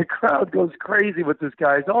the crowd goes crazy with this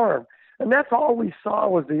guy's arm. And that's all we saw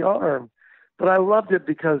was the arm. But I loved it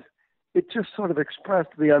because it just sort of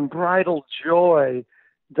expressed the unbridled joy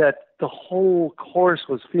that the whole course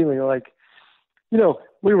was feeling. Like,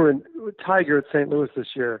 we were in Tiger at St. Louis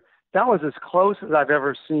this year. That was as close as I've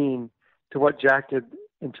ever seen to what Jack did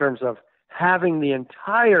in terms of having the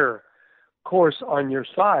entire course on your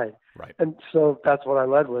side. Right. And so that's what I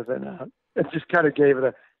led with. And it just kind of gave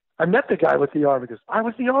it I met the guy with the arm because I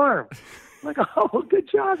was the arm. I'm like, oh, good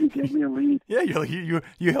job. You gave me a lead. Yeah,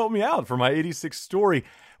 you helped me out for my 86 story.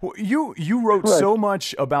 Well, you wrote so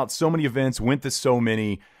much about so many events, went to so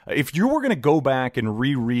many. If you were going to go back and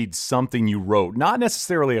reread something you wrote, not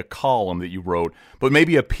necessarily a column that you wrote, but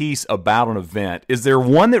maybe a piece about an event, is there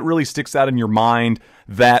one that really sticks out in your mind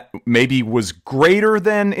that maybe was greater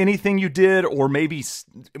than anything you did, or maybe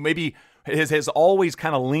has always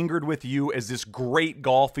kind of lingered with you as this great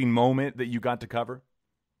golfing moment that you got to cover?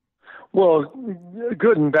 Well,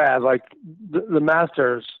 good and bad. Like the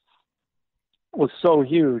Masters was so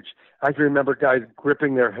huge. I can remember guys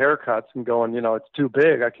gripping their haircuts and going, it's too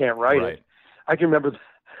big. I can't write it. I can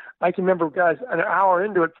remember guys an hour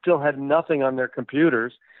into it still had nothing on their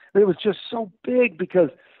computers. And it was just so big because,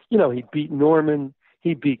 he beat Norman,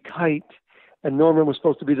 he beat Kite, and Norman was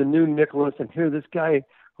supposed to be the new Nicholas. And here this guy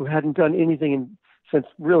who hadn't done anything since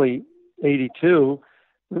really 82,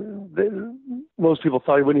 most people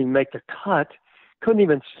thought he wouldn't even make the cut, couldn't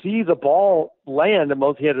even see the ball land, and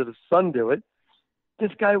most he had the sun do it.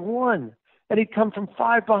 This guy won, and he'd come from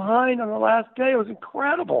 5 behind on the last day. It was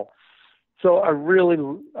incredible. So I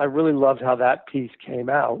really loved how that piece came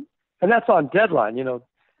out, and that's on Deadline.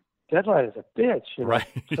 Deadline is a bitch, Right.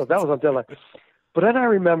 So that was on Deadline. But then I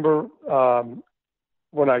remember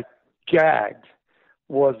when I gagged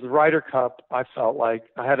was the Ryder Cup. I felt like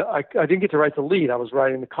I didn't get to write the lead. I was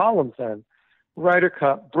writing the columns then. Ryder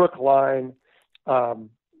Cup, Brookline, an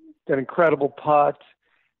incredible putt.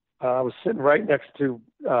 I was sitting right next to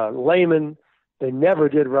Lehman. They never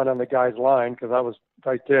did run on the guy's line because I was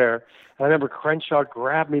right there. And I remember Crenshaw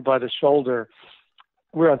grabbed me by the shoulder.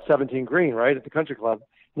 We were on 17 green, right, at the country club.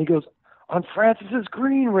 And he goes, "On Francis's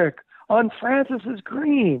green, Rick, on Francis's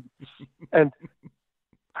green." And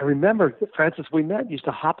I remember Francis, we met, used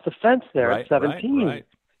to hop the fence there at 17 right.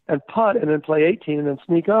 and putt and then play 18 and then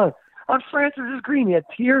sneak on Francis's green. He had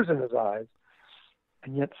tears in his eyes.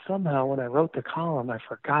 And yet somehow when I wrote the column, I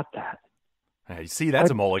forgot that. Hey, see,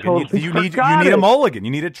 that's a mulligan. Totally You need a mulligan.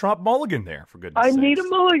 You need a Trump mulligan there, for goodness sakes. I need a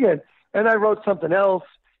mulligan. And I wrote something else.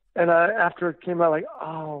 And after it came out, like,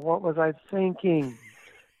 oh, what was I thinking?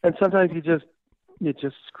 And sometimes you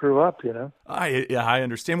just screw up, I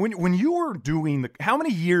understand. When you were doing how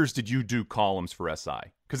many years did you do columns for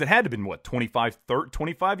SI? Because it had to have been,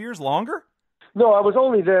 25 years longer? No, I was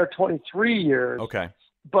only there 23 years. Okay.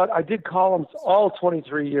 But I did columns all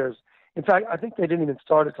 23 years. In fact, I think they didn't even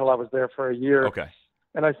start until I was there for a year. Okay.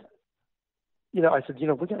 And I said, we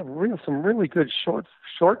got some really good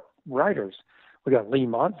short writers. We got Lee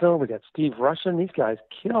Montville, we got Steve Russian. These guys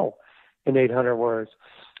kill in 800 words.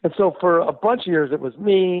 And so for a bunch of years, it was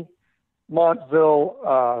me, Montville,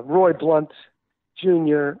 Roy Blunt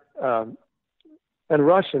Jr., and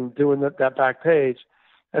Russian doing that back page.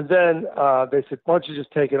 And then they said, why don't you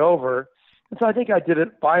just take it over? And so I think I did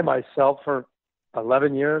it by myself for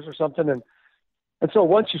 11 years or something. And so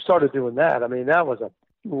once you started doing that, I mean, that was a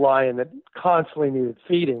lion that constantly needed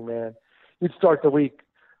feeding, man. You'd start the week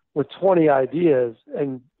with 20 ideas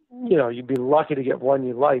and, you'd be lucky to get one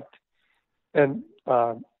you liked. And,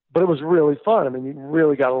 but it was really fun. I mean, you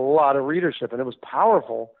really got a lot of readership, and it was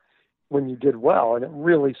powerful when you did well, and it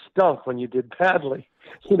really stunk when you did badly,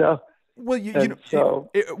 Well, when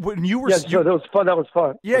you were, so that was fun. That was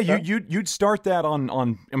fun. Yeah, you'd start that on.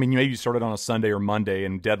 I mean, maybe you started on a Sunday or Monday,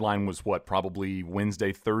 and deadline was what, probably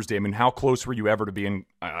Wednesday, Thursday. I mean, how close were you ever to being?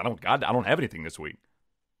 I don't have anything this week.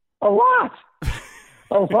 A lot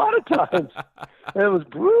of times. It was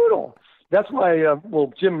brutal. That's why,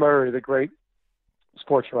 Jim Murray, the great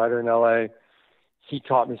sports writer in L.A., he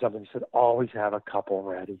taught me something. He said, always have a couple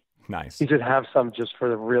ready. Nice. He said, have some just for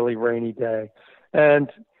the really rainy day. And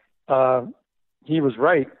he was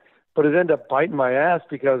right, but it ended up biting my ass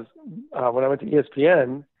because when I went to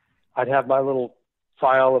ESPN, I'd have my little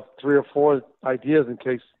file of 3 or 4 ideas in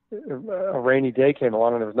case a rainy day came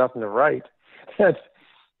along and there was nothing to write. And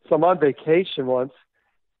so I'm on vacation once,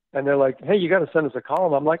 and they're like, hey, you got to send us a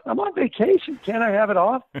column. I'm like, I'm on vacation. Can't I have it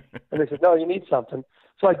off? And they said, no, you need something.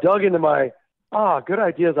 So I dug into my, good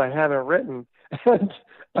ideas I haven't written. And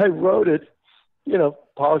I wrote it,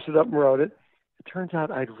 polished it up and wrote it. It turns out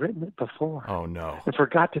I'd written it before. Oh, no. I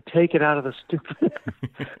forgot to take it out of the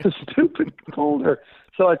stupid folder.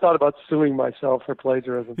 So I thought about suing myself for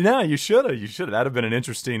plagiarism. Yeah, you should have. That'd have been an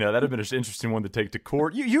interesting. One to take to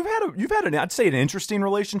court. You've had I'd say an interesting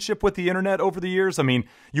relationship with the internet over the years. I mean,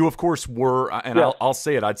 you of course were, and yes. I'll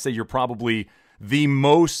say it. I'd say you're probably the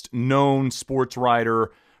most known sports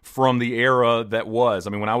writer from the era that was. I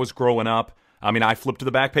mean, when I was growing up, I flipped to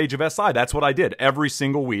the back page of SI. That's what I did every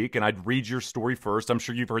single week, and I'd read your story first. I'm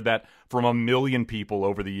sure you've heard that from a million people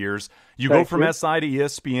over the years. You go from SI to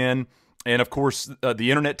ESPN, and of course,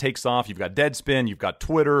 the internet takes off. You've got Deadspin, you've got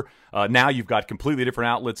Twitter. Now you've got completely different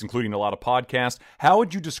outlets, including a lot of podcasts. How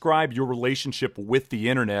would you describe your relationship with the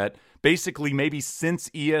internet, basically maybe since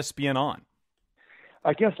ESPN on?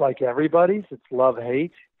 I guess like everybody's, it's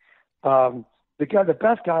love-hate. The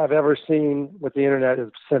best guy I've ever seen with the internet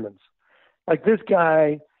is Simmons. Like this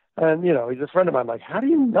guy, and he's a friend of mine. Like, how do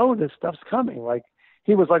you know this stuff's coming? Like,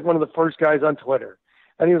 he was like one of the first guys on Twitter,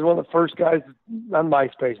 and he was one of the first guys on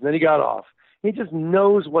MySpace, and then he got off. He just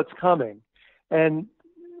knows what's coming.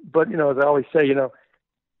 But, as I always say,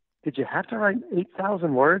 did you have to write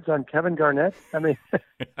 8,000 words on Kevin Garnett? I mean,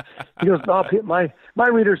 he goes, no, my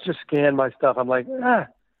readers just scan my stuff. I'm like, I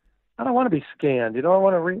don't want to be scanned. I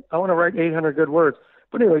want to write 800 good words.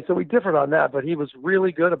 But anyway, so we differed on that, but he was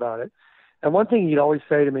really good about it. And one thing he'd always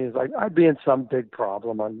say to me is like, I'd be in some big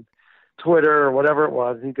problem on Twitter or whatever it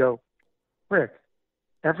was. And he'd go, Rick,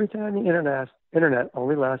 everything on the internet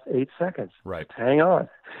only lasts 8 seconds. Right. Just hang on.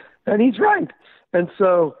 And he's right. And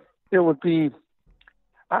so it would be,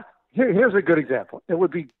 here's a good example. It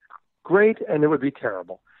would be great and it would be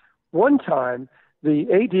terrible. One time, the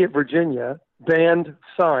AD at Virginia banned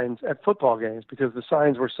signs at football games because the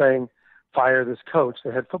signs were saying, fire this coach,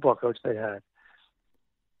 the head football coach they had.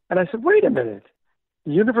 And I said, wait a minute,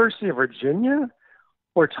 the University of Virginia,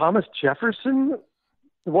 where Thomas Jefferson,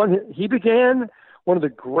 the one he began, one of the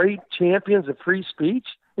great champions of free speech,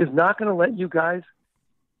 is not going to let you guys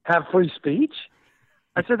have free speech?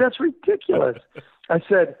 I said, that's ridiculous. I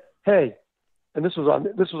said, hey, and this was on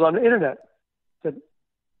the internet. I said,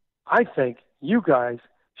 I think you guys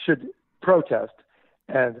should protest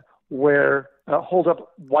and hold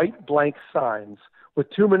up white blank signs with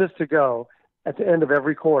 2 minutes to go at the end of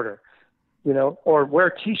every quarter, or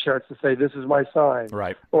wear T-shirts to say, this is my sign,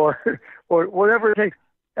 right? Or whatever it takes.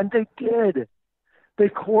 And they did. They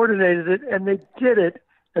coordinated it and they did it.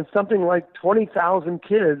 And something like 20,000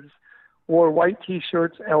 kids wore white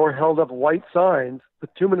T-shirts or held up white signs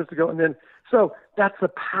with 2 minutes to go. And then, so that's the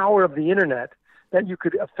power of the internet, that you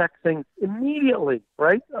could affect things immediately,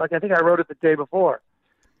 right? Like I think I wrote it the day before.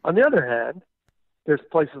 On the other hand, there's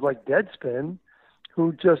places like Deadspin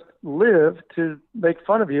who just live to make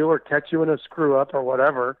fun of you or catch you in a screw up or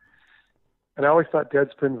whatever. And I always thought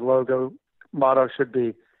Deadspin's motto should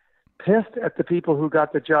be, pissed at the people who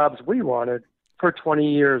got the jobs we wanted for 20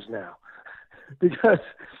 years now. Because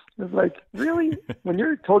it's like, really? When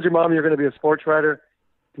you're told your mom you're going to be a sports writer,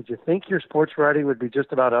 did you think your sports writing would be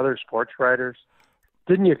just about other sports writers?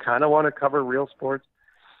 Didn't you kind of want to cover real sports?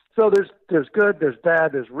 So there's good, there's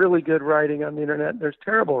bad, there's really good writing on the internet, there's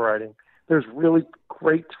terrible writing. There's really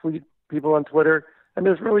great tweet people on Twitter, and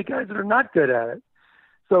there's really guys that are not good at it.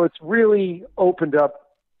 So it's really opened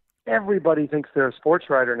up. Everybody thinks they're a sports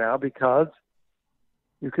writer now because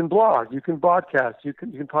you can blog, you can broadcast, you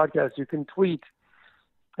can podcast, you can tweet.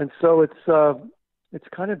 And so it's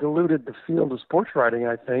kind of diluted the field of sports writing,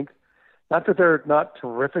 I think. Not that there are not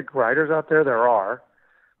terrific writers out there are,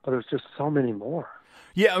 but there's just so many more.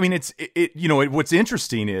 Yeah, I mean, what's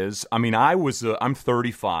interesting is, I mean, I'm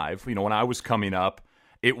 35. When I was coming up,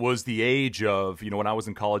 it was the age of, when I was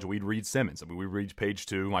in college, we'd read Simmons. I mean, we'd read Page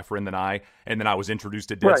 2, my friend and then I was introduced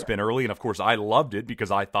to Deadspin early, and of course, I loved it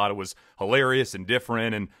because I thought it was hilarious and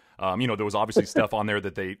different, and there was obviously stuff on there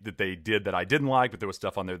that they did that I didn't like, but there was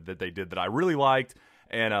stuff on there that they did that I really liked,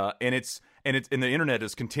 and the internet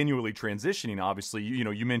is continually transitioning. Obviously,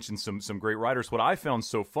 you mentioned some great writers. What I found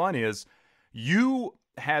so fun is you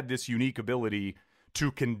had this unique ability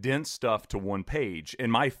to condense stuff to one page.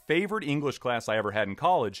 In my favorite English class I ever had in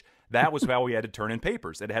college, that was how we had to turn in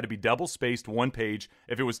papers. It had to be double-spaced one page.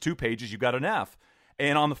 If it was 2 pages, you got an F.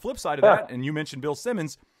 And on the flip side of that, and you mentioned Bill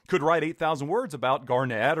Simmons, could write 8,000 words about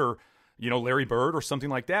Garnett or, Larry Bird or something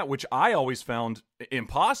like that, which I always found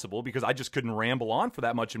impossible because I just couldn't ramble on for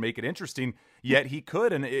that much and make it interesting, yet he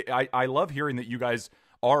could. And I love hearing that you guys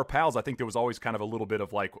are pals. I think there was always kind of a little bit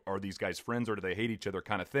of like, are these guys friends or do they hate each other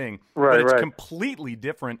kind of thing? Right, but it's completely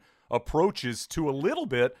different approaches to a little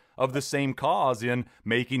bit of the same cause in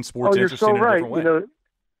making sports interesting in a different way.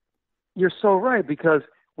 You're so right, because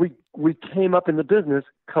we came up in the business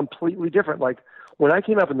completely different. Like when I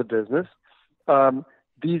came up in the business,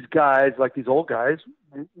 these guys, like these old guys,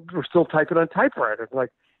 were still typing on typewriters.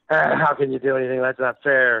 Like, how can you do anything? That's not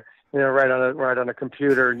fair. Right on a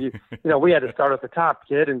computer, and we had to start at the top,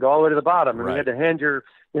 kid, and go all the way to the bottom, and you had to hand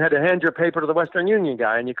your paper to the Western Union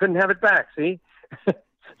guy, and you couldn't have it back. See,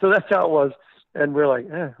 so that's how it was, and we're like,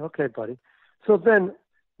 okay, buddy. So then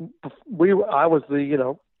I was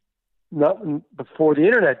the not before the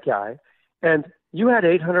internet guy, and you had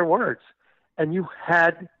 800 words, and you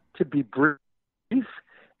had to be brief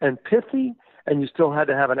and pithy, and you still had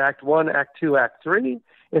to have an Act 1, Act 2, Act 3.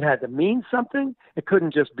 It had to mean something. It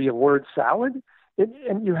couldn't just be a word salad.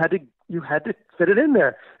 And you had to fit it in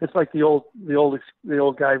there. It's like the old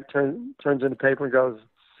guy turns in the paper and goes,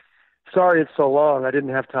 "Sorry, it's so long. I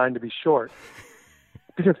didn't have time to be short."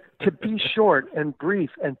 Because to be short and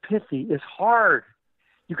brief and pithy is hard.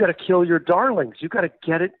 You got to kill your darlings. You got to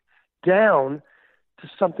get it down to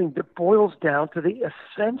something that boils down to the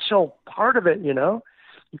essential part of it, you know?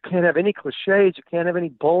 You can't have any cliches. You can't have any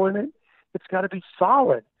bull in it. It's got to be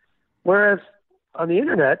solid. Whereas on the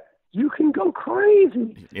internet, you can go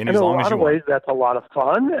crazy. And in as a long as lot you of want. ways, that's a lot of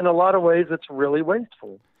fun. And a lot of ways, it's really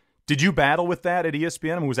wasteful. Did you battle with that at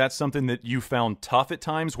ESPN? I mean, was that something that you found tough at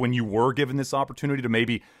times when you were given this opportunity to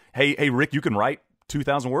maybe, hey, Rick, you can write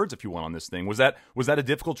 2,000 words if you want on this thing? Was that a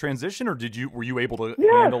difficult transition, or were you able to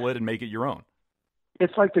handle it and make it your own?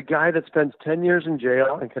 It's like the guy that spends 10 years in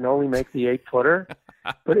jail and can only make the 8-footer,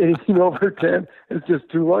 but anything over 10 is just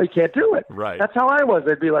too low. He can't do it. Right. That's how I was.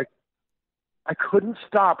 I'd be like, I couldn't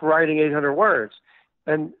stop writing 800 words.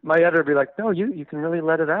 And my editor would be like, no, you can really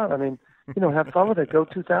let it out. I mean, have fun with it. Go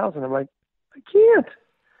 2,000. I'm like, I can't.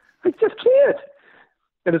 I just can't.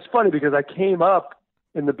 And it's funny because I came up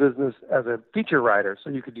in the business as a feature writer. So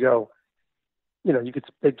you could go,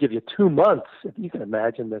 they'd give you 2 months. If you can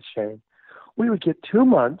imagine this, Shane. We would get 2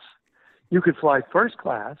 months. You could fly first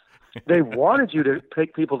class. They wanted you to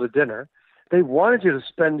take people to dinner. They wanted you to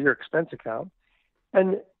spend your expense account.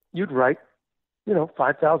 And you'd write,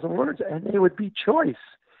 5,000 words, and they would be choice.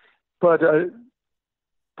 But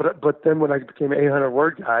then when I became an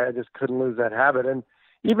 800-word guy, I just couldn't lose that habit. And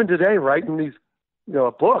even today, writing these,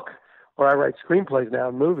 a book, or I write screenplays now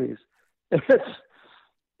in movies,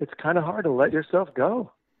 it's kind of hard to let yourself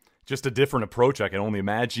go. Just a different approach, I can only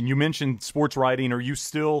imagine. You mentioned sports writing. Are you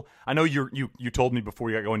still? I know you told me before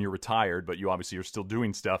you got going you're retired, but you obviously are still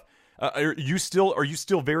doing stuff. Are you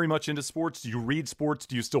still very much into sports? Do you read sports?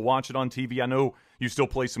 Do you still watch it on TV? I know you still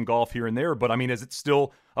play some golf here and there, but I mean, is it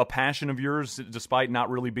still a passion of yours despite not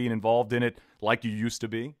really being involved in it like you used to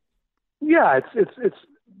be? Yeah, it's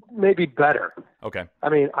maybe better. Okay. I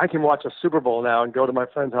mean, I can watch a Super Bowl now and go to my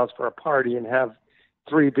friend's house for a party and have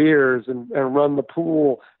 3 beers and run the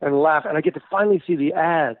pool and laugh. And I get to finally see the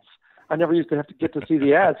ads. I never used to have to get to see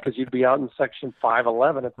the ads because you'd be out in section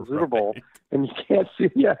 511 at the Super Bowl and you can't see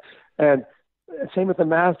yet. And same with the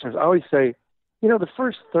Masters. I always say, the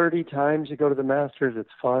first 30 times you go to the Masters, it's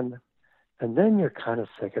fun. And then you're kind of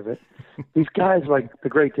sick of it. These guys like the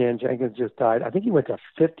great Dan Jenkins just died. I think he went to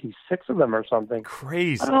 56 of them or something.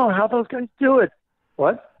 Crazy. I don't know how those guys do it.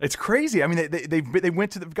 What? It's crazy. I mean,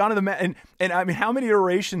 they've gone to the and I mean, how many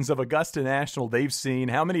iterations of Augusta National they've seen?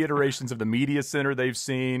 How many iterations of the media center they've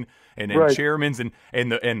seen, and chairmans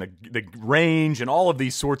and the range and all of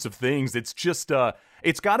these sorts of things. It's just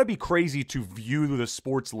it's got to be crazy to view the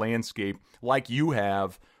sports landscape like you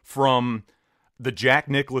have from the Jack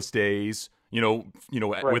Nicklaus days.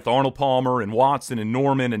 With Arnold Palmer and Watson and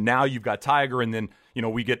Norman, and now you've got Tiger, and then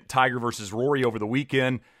we get Tiger versus Rory over the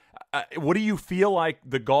weekend. What do you feel like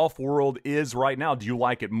the golf world is right now? Do you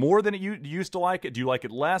like it more than you used to like it? Do you like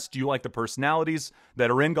it less? Do you like the personalities that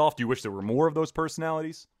are in golf? Do you wish there were more of those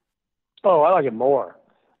personalities? Oh, I like it more.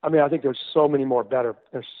 I mean, I think there's so many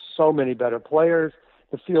better players.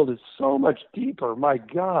 The field is so much deeper. My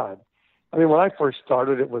God. I mean, when I first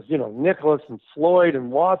started, it was, Nicklaus and Floyd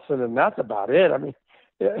and Watson, and that's about it. I mean,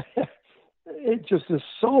 it just is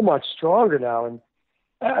so much stronger now. And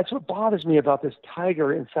that's what bothers me about this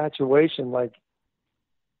Tiger infatuation. Like,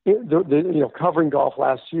 covering golf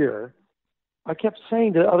last year, I kept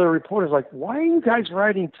saying to other reporters, like, why are you guys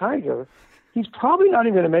writing Tiger? He's probably not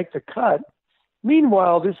even going to make the cut.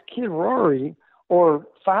 Meanwhile, this kid Rory or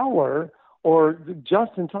Fowler or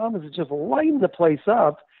Justin Thomas is just lighting the place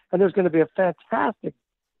up, and there's going to be a fantastic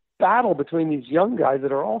battle between these young guys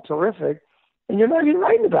that are all terrific, and you're not even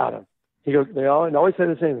writing about them. He goes, they always say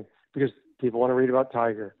the same thing, because people want to read about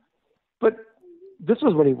Tiger. But this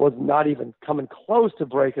was when he was not even coming close to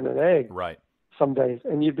breaking an egg. Right. Some days.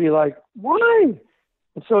 And you'd be like, why?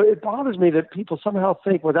 And so it bothers me that people somehow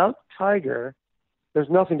think without Tiger, there's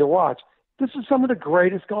nothing to watch. This is some of the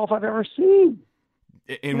greatest golf I've ever seen.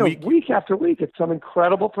 Week after week, it's some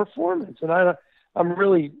incredible performance. And I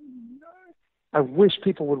wish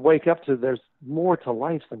people would wake up to there's more to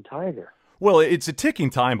life than Tiger. Well, it's a ticking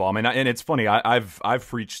time bomb, and it's funny. I've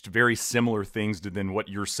preached very similar things than what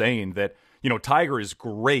you're saying. That Tiger is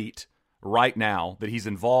great right now. That he's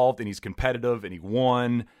involved and he's competitive and he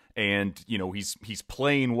won, and he's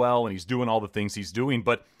playing well and he's doing all the things he's doing.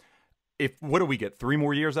 But what do we get? 3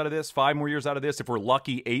 more years out of this? 5 more years out of this? If we're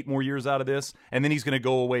lucky, 8 more years out of this, and then he's going to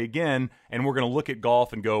go away again, and we're going to look at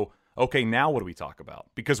golf and go, okay, now what do we talk about?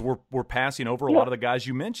 Because we're passing over a lot of the guys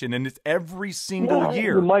you mentioned, and it's every single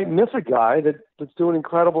year. You might miss a guy that's doing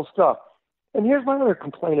incredible stuff. And here's my other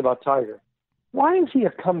complaint about Tiger. Why is he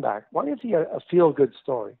a comeback? Why is he a feel-good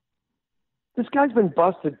story? This guy's been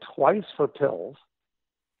busted twice for pills.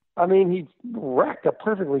 I mean, he wrecked a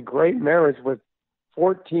perfectly great marriage with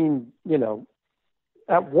 14,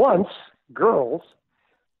 at once, girls.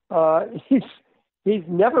 He's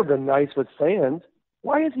never been nice with fans.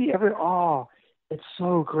 Why is he ever? Oh, it's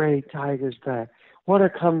so great. Tiger's back. What a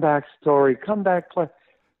comeback story. Comeback play.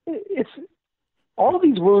 It's all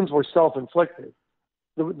these wounds were self-inflicted.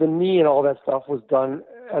 The knee and all that stuff was done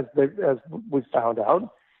as we found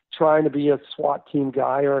out, trying to be a SWAT team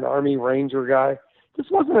guy or an Army Ranger guy. This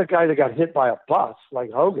wasn't a guy that got hit by a bus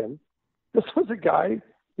like Hogan. This was a guy.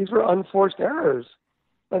 These were unforced errors,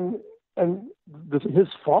 and his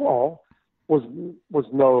fall was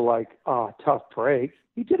no tough break.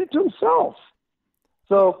 He did it to himself.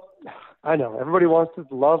 So I know everybody wants to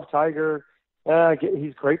love Tiger.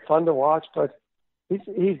 He's great fun to watch, but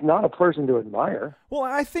he's not a person to admire. Well,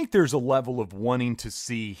 I think there's a level of wanting to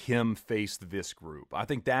see him face this group. I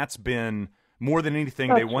think that's been more than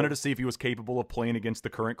anything. They wanted to see if he was capable of playing against the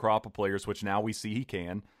current crop of players, which now we see he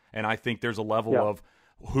can. And I think there's a level of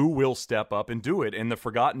who will step up and do it. And the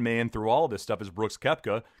forgotten man through all of this stuff is Brooks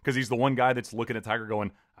Koepka, because he's the one guy that's looking at Tiger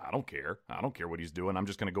going, I don't care. I don't care what he's doing. I'm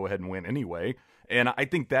just going to go ahead and win anyway. And I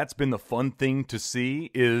think that's been the fun thing to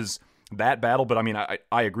see is that battle. But I mean,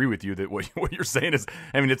 I agree with you that what you're saying is,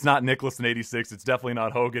 I mean, it's not Nicklaus in '86. It's definitely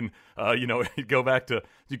not Hogan. Go back to,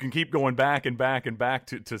 you can keep going back and back and back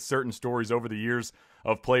to certain stories over the years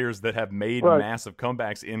of players that have made massive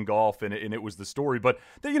comebacks in golf, and it was the story. But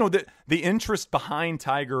the interest behind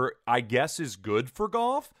Tiger, I guess, is good for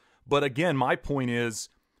golf. But again, my point is,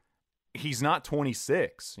 he's not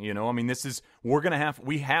 26. I mean,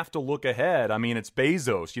 we have to look ahead. I mean, it's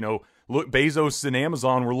Bezos. Look, Bezos and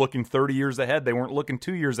Amazon were looking 30 years ahead. They weren't looking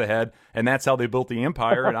 2 years ahead, and that's how they built the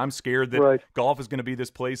empire. And I'm scared that golf is going to be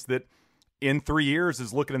this place that in 3 years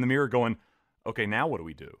is looking in the mirror going, okay, now what do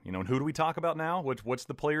we do? And who do we talk about now? What's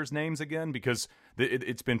the players' names again? Because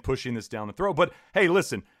it's been pushing this down the throat. But hey,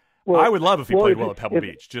 listen, I would love if he played well at Pebble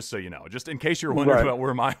Beach. Just so you know, just in case you're wondering about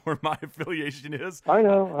where my affiliation is. I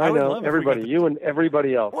know. Everybody, you and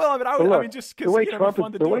everybody else. Well, I mean, just because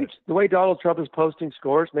the way Donald Trump is posting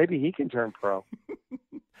scores, maybe he can turn pro.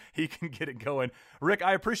 He can get it going. Rick,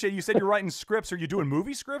 I appreciate you said you're writing scripts. Are you doing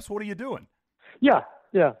movie scripts? What are you doing? Yeah,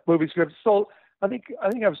 movie scripts. Sold. I think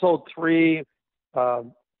I've sold 3, but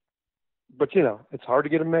it's hard to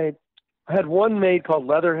get them made. I had one made called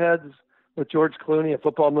Leatherheads with George Clooney, a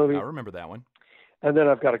football movie. I remember that one. And then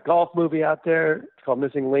I've got a golf movie out there. It's called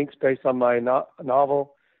Missing Links, based on my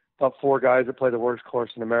novel about 4 guys that play the worst course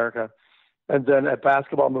in America. And then a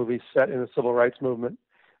basketball movie set in the civil rights movement.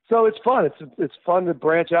 So it's fun. It's fun to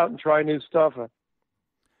branch out and try new stuff.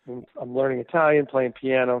 I'm learning Italian, playing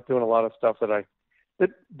piano, doing a lot of stuff that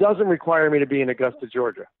doesn't require me to be in Augusta,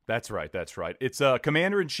 Georgia. That's right. It's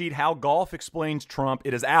Commander-in-Chief, How Golf Explains Trump.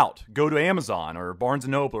 It is out. Go to Amazon or Barnes &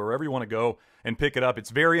 Noble or wherever you want to go and pick it up. It's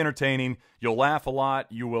very entertaining. You'll laugh a lot.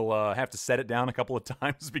 You will have to set it down a couple of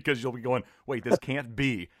times because you'll be going, wait, this can't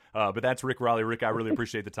be. But that's Rick Reilly. Rick, I really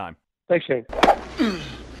appreciate the time. Thanks, Shane.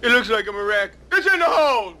 It looks like I'm a wreck. It's in the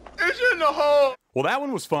hole. It's in the hole. Well, that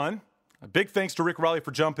one was fun. A big thanks to Rick Reilly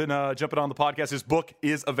for jumping on the podcast. His book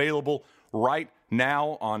is available right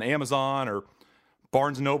now on Amazon or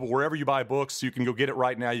Barnes & Noble, wherever you buy books. You can go get it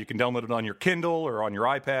right now. You can download it on your Kindle or on your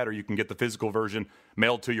iPad, or you can get the physical version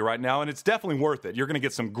mailed to you right now, and it's definitely worth it. You're going to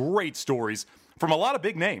get some great stories from a lot of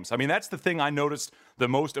big names. I mean, that's the thing I noticed the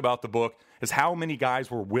most about the book is how many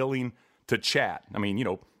guys were willing to chat. I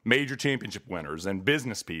mean, major championship winners and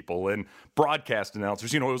business people and broadcast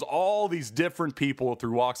announcers. It was all these different people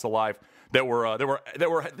through walks of life that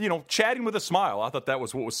were chatting with a smile. I thought that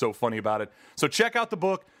was what was so funny about it. So check out the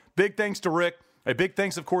book. Big thanks to Rick. A big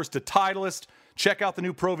thanks, of course, to Titleist. Check out the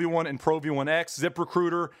new Pro V1 and Pro V1X,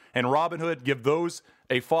 ZipRecruiter, and Robinhood. Give those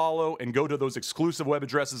a follow and go to those exclusive web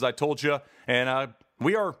addresses I told you. And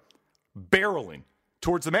we are barreling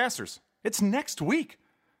towards the Masters. It's next week.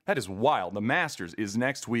 That is wild. The Masters is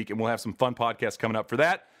next week, and we'll have some fun podcasts coming up for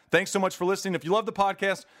that. Thanks so much for listening. If you love the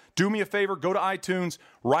podcast, do me a favor. Go to iTunes,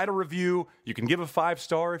 write a review. You can give a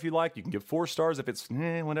 5-star if you like. You can give 4 stars if it's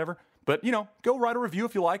whatever. But, go write a review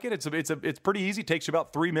if you like it. It's pretty easy. It takes you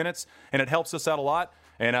about 3 minutes, and it helps us out a lot.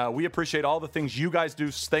 And we appreciate all the things you guys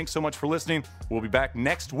do. Thanks so much for listening. We'll be back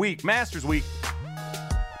next week, Masters Week.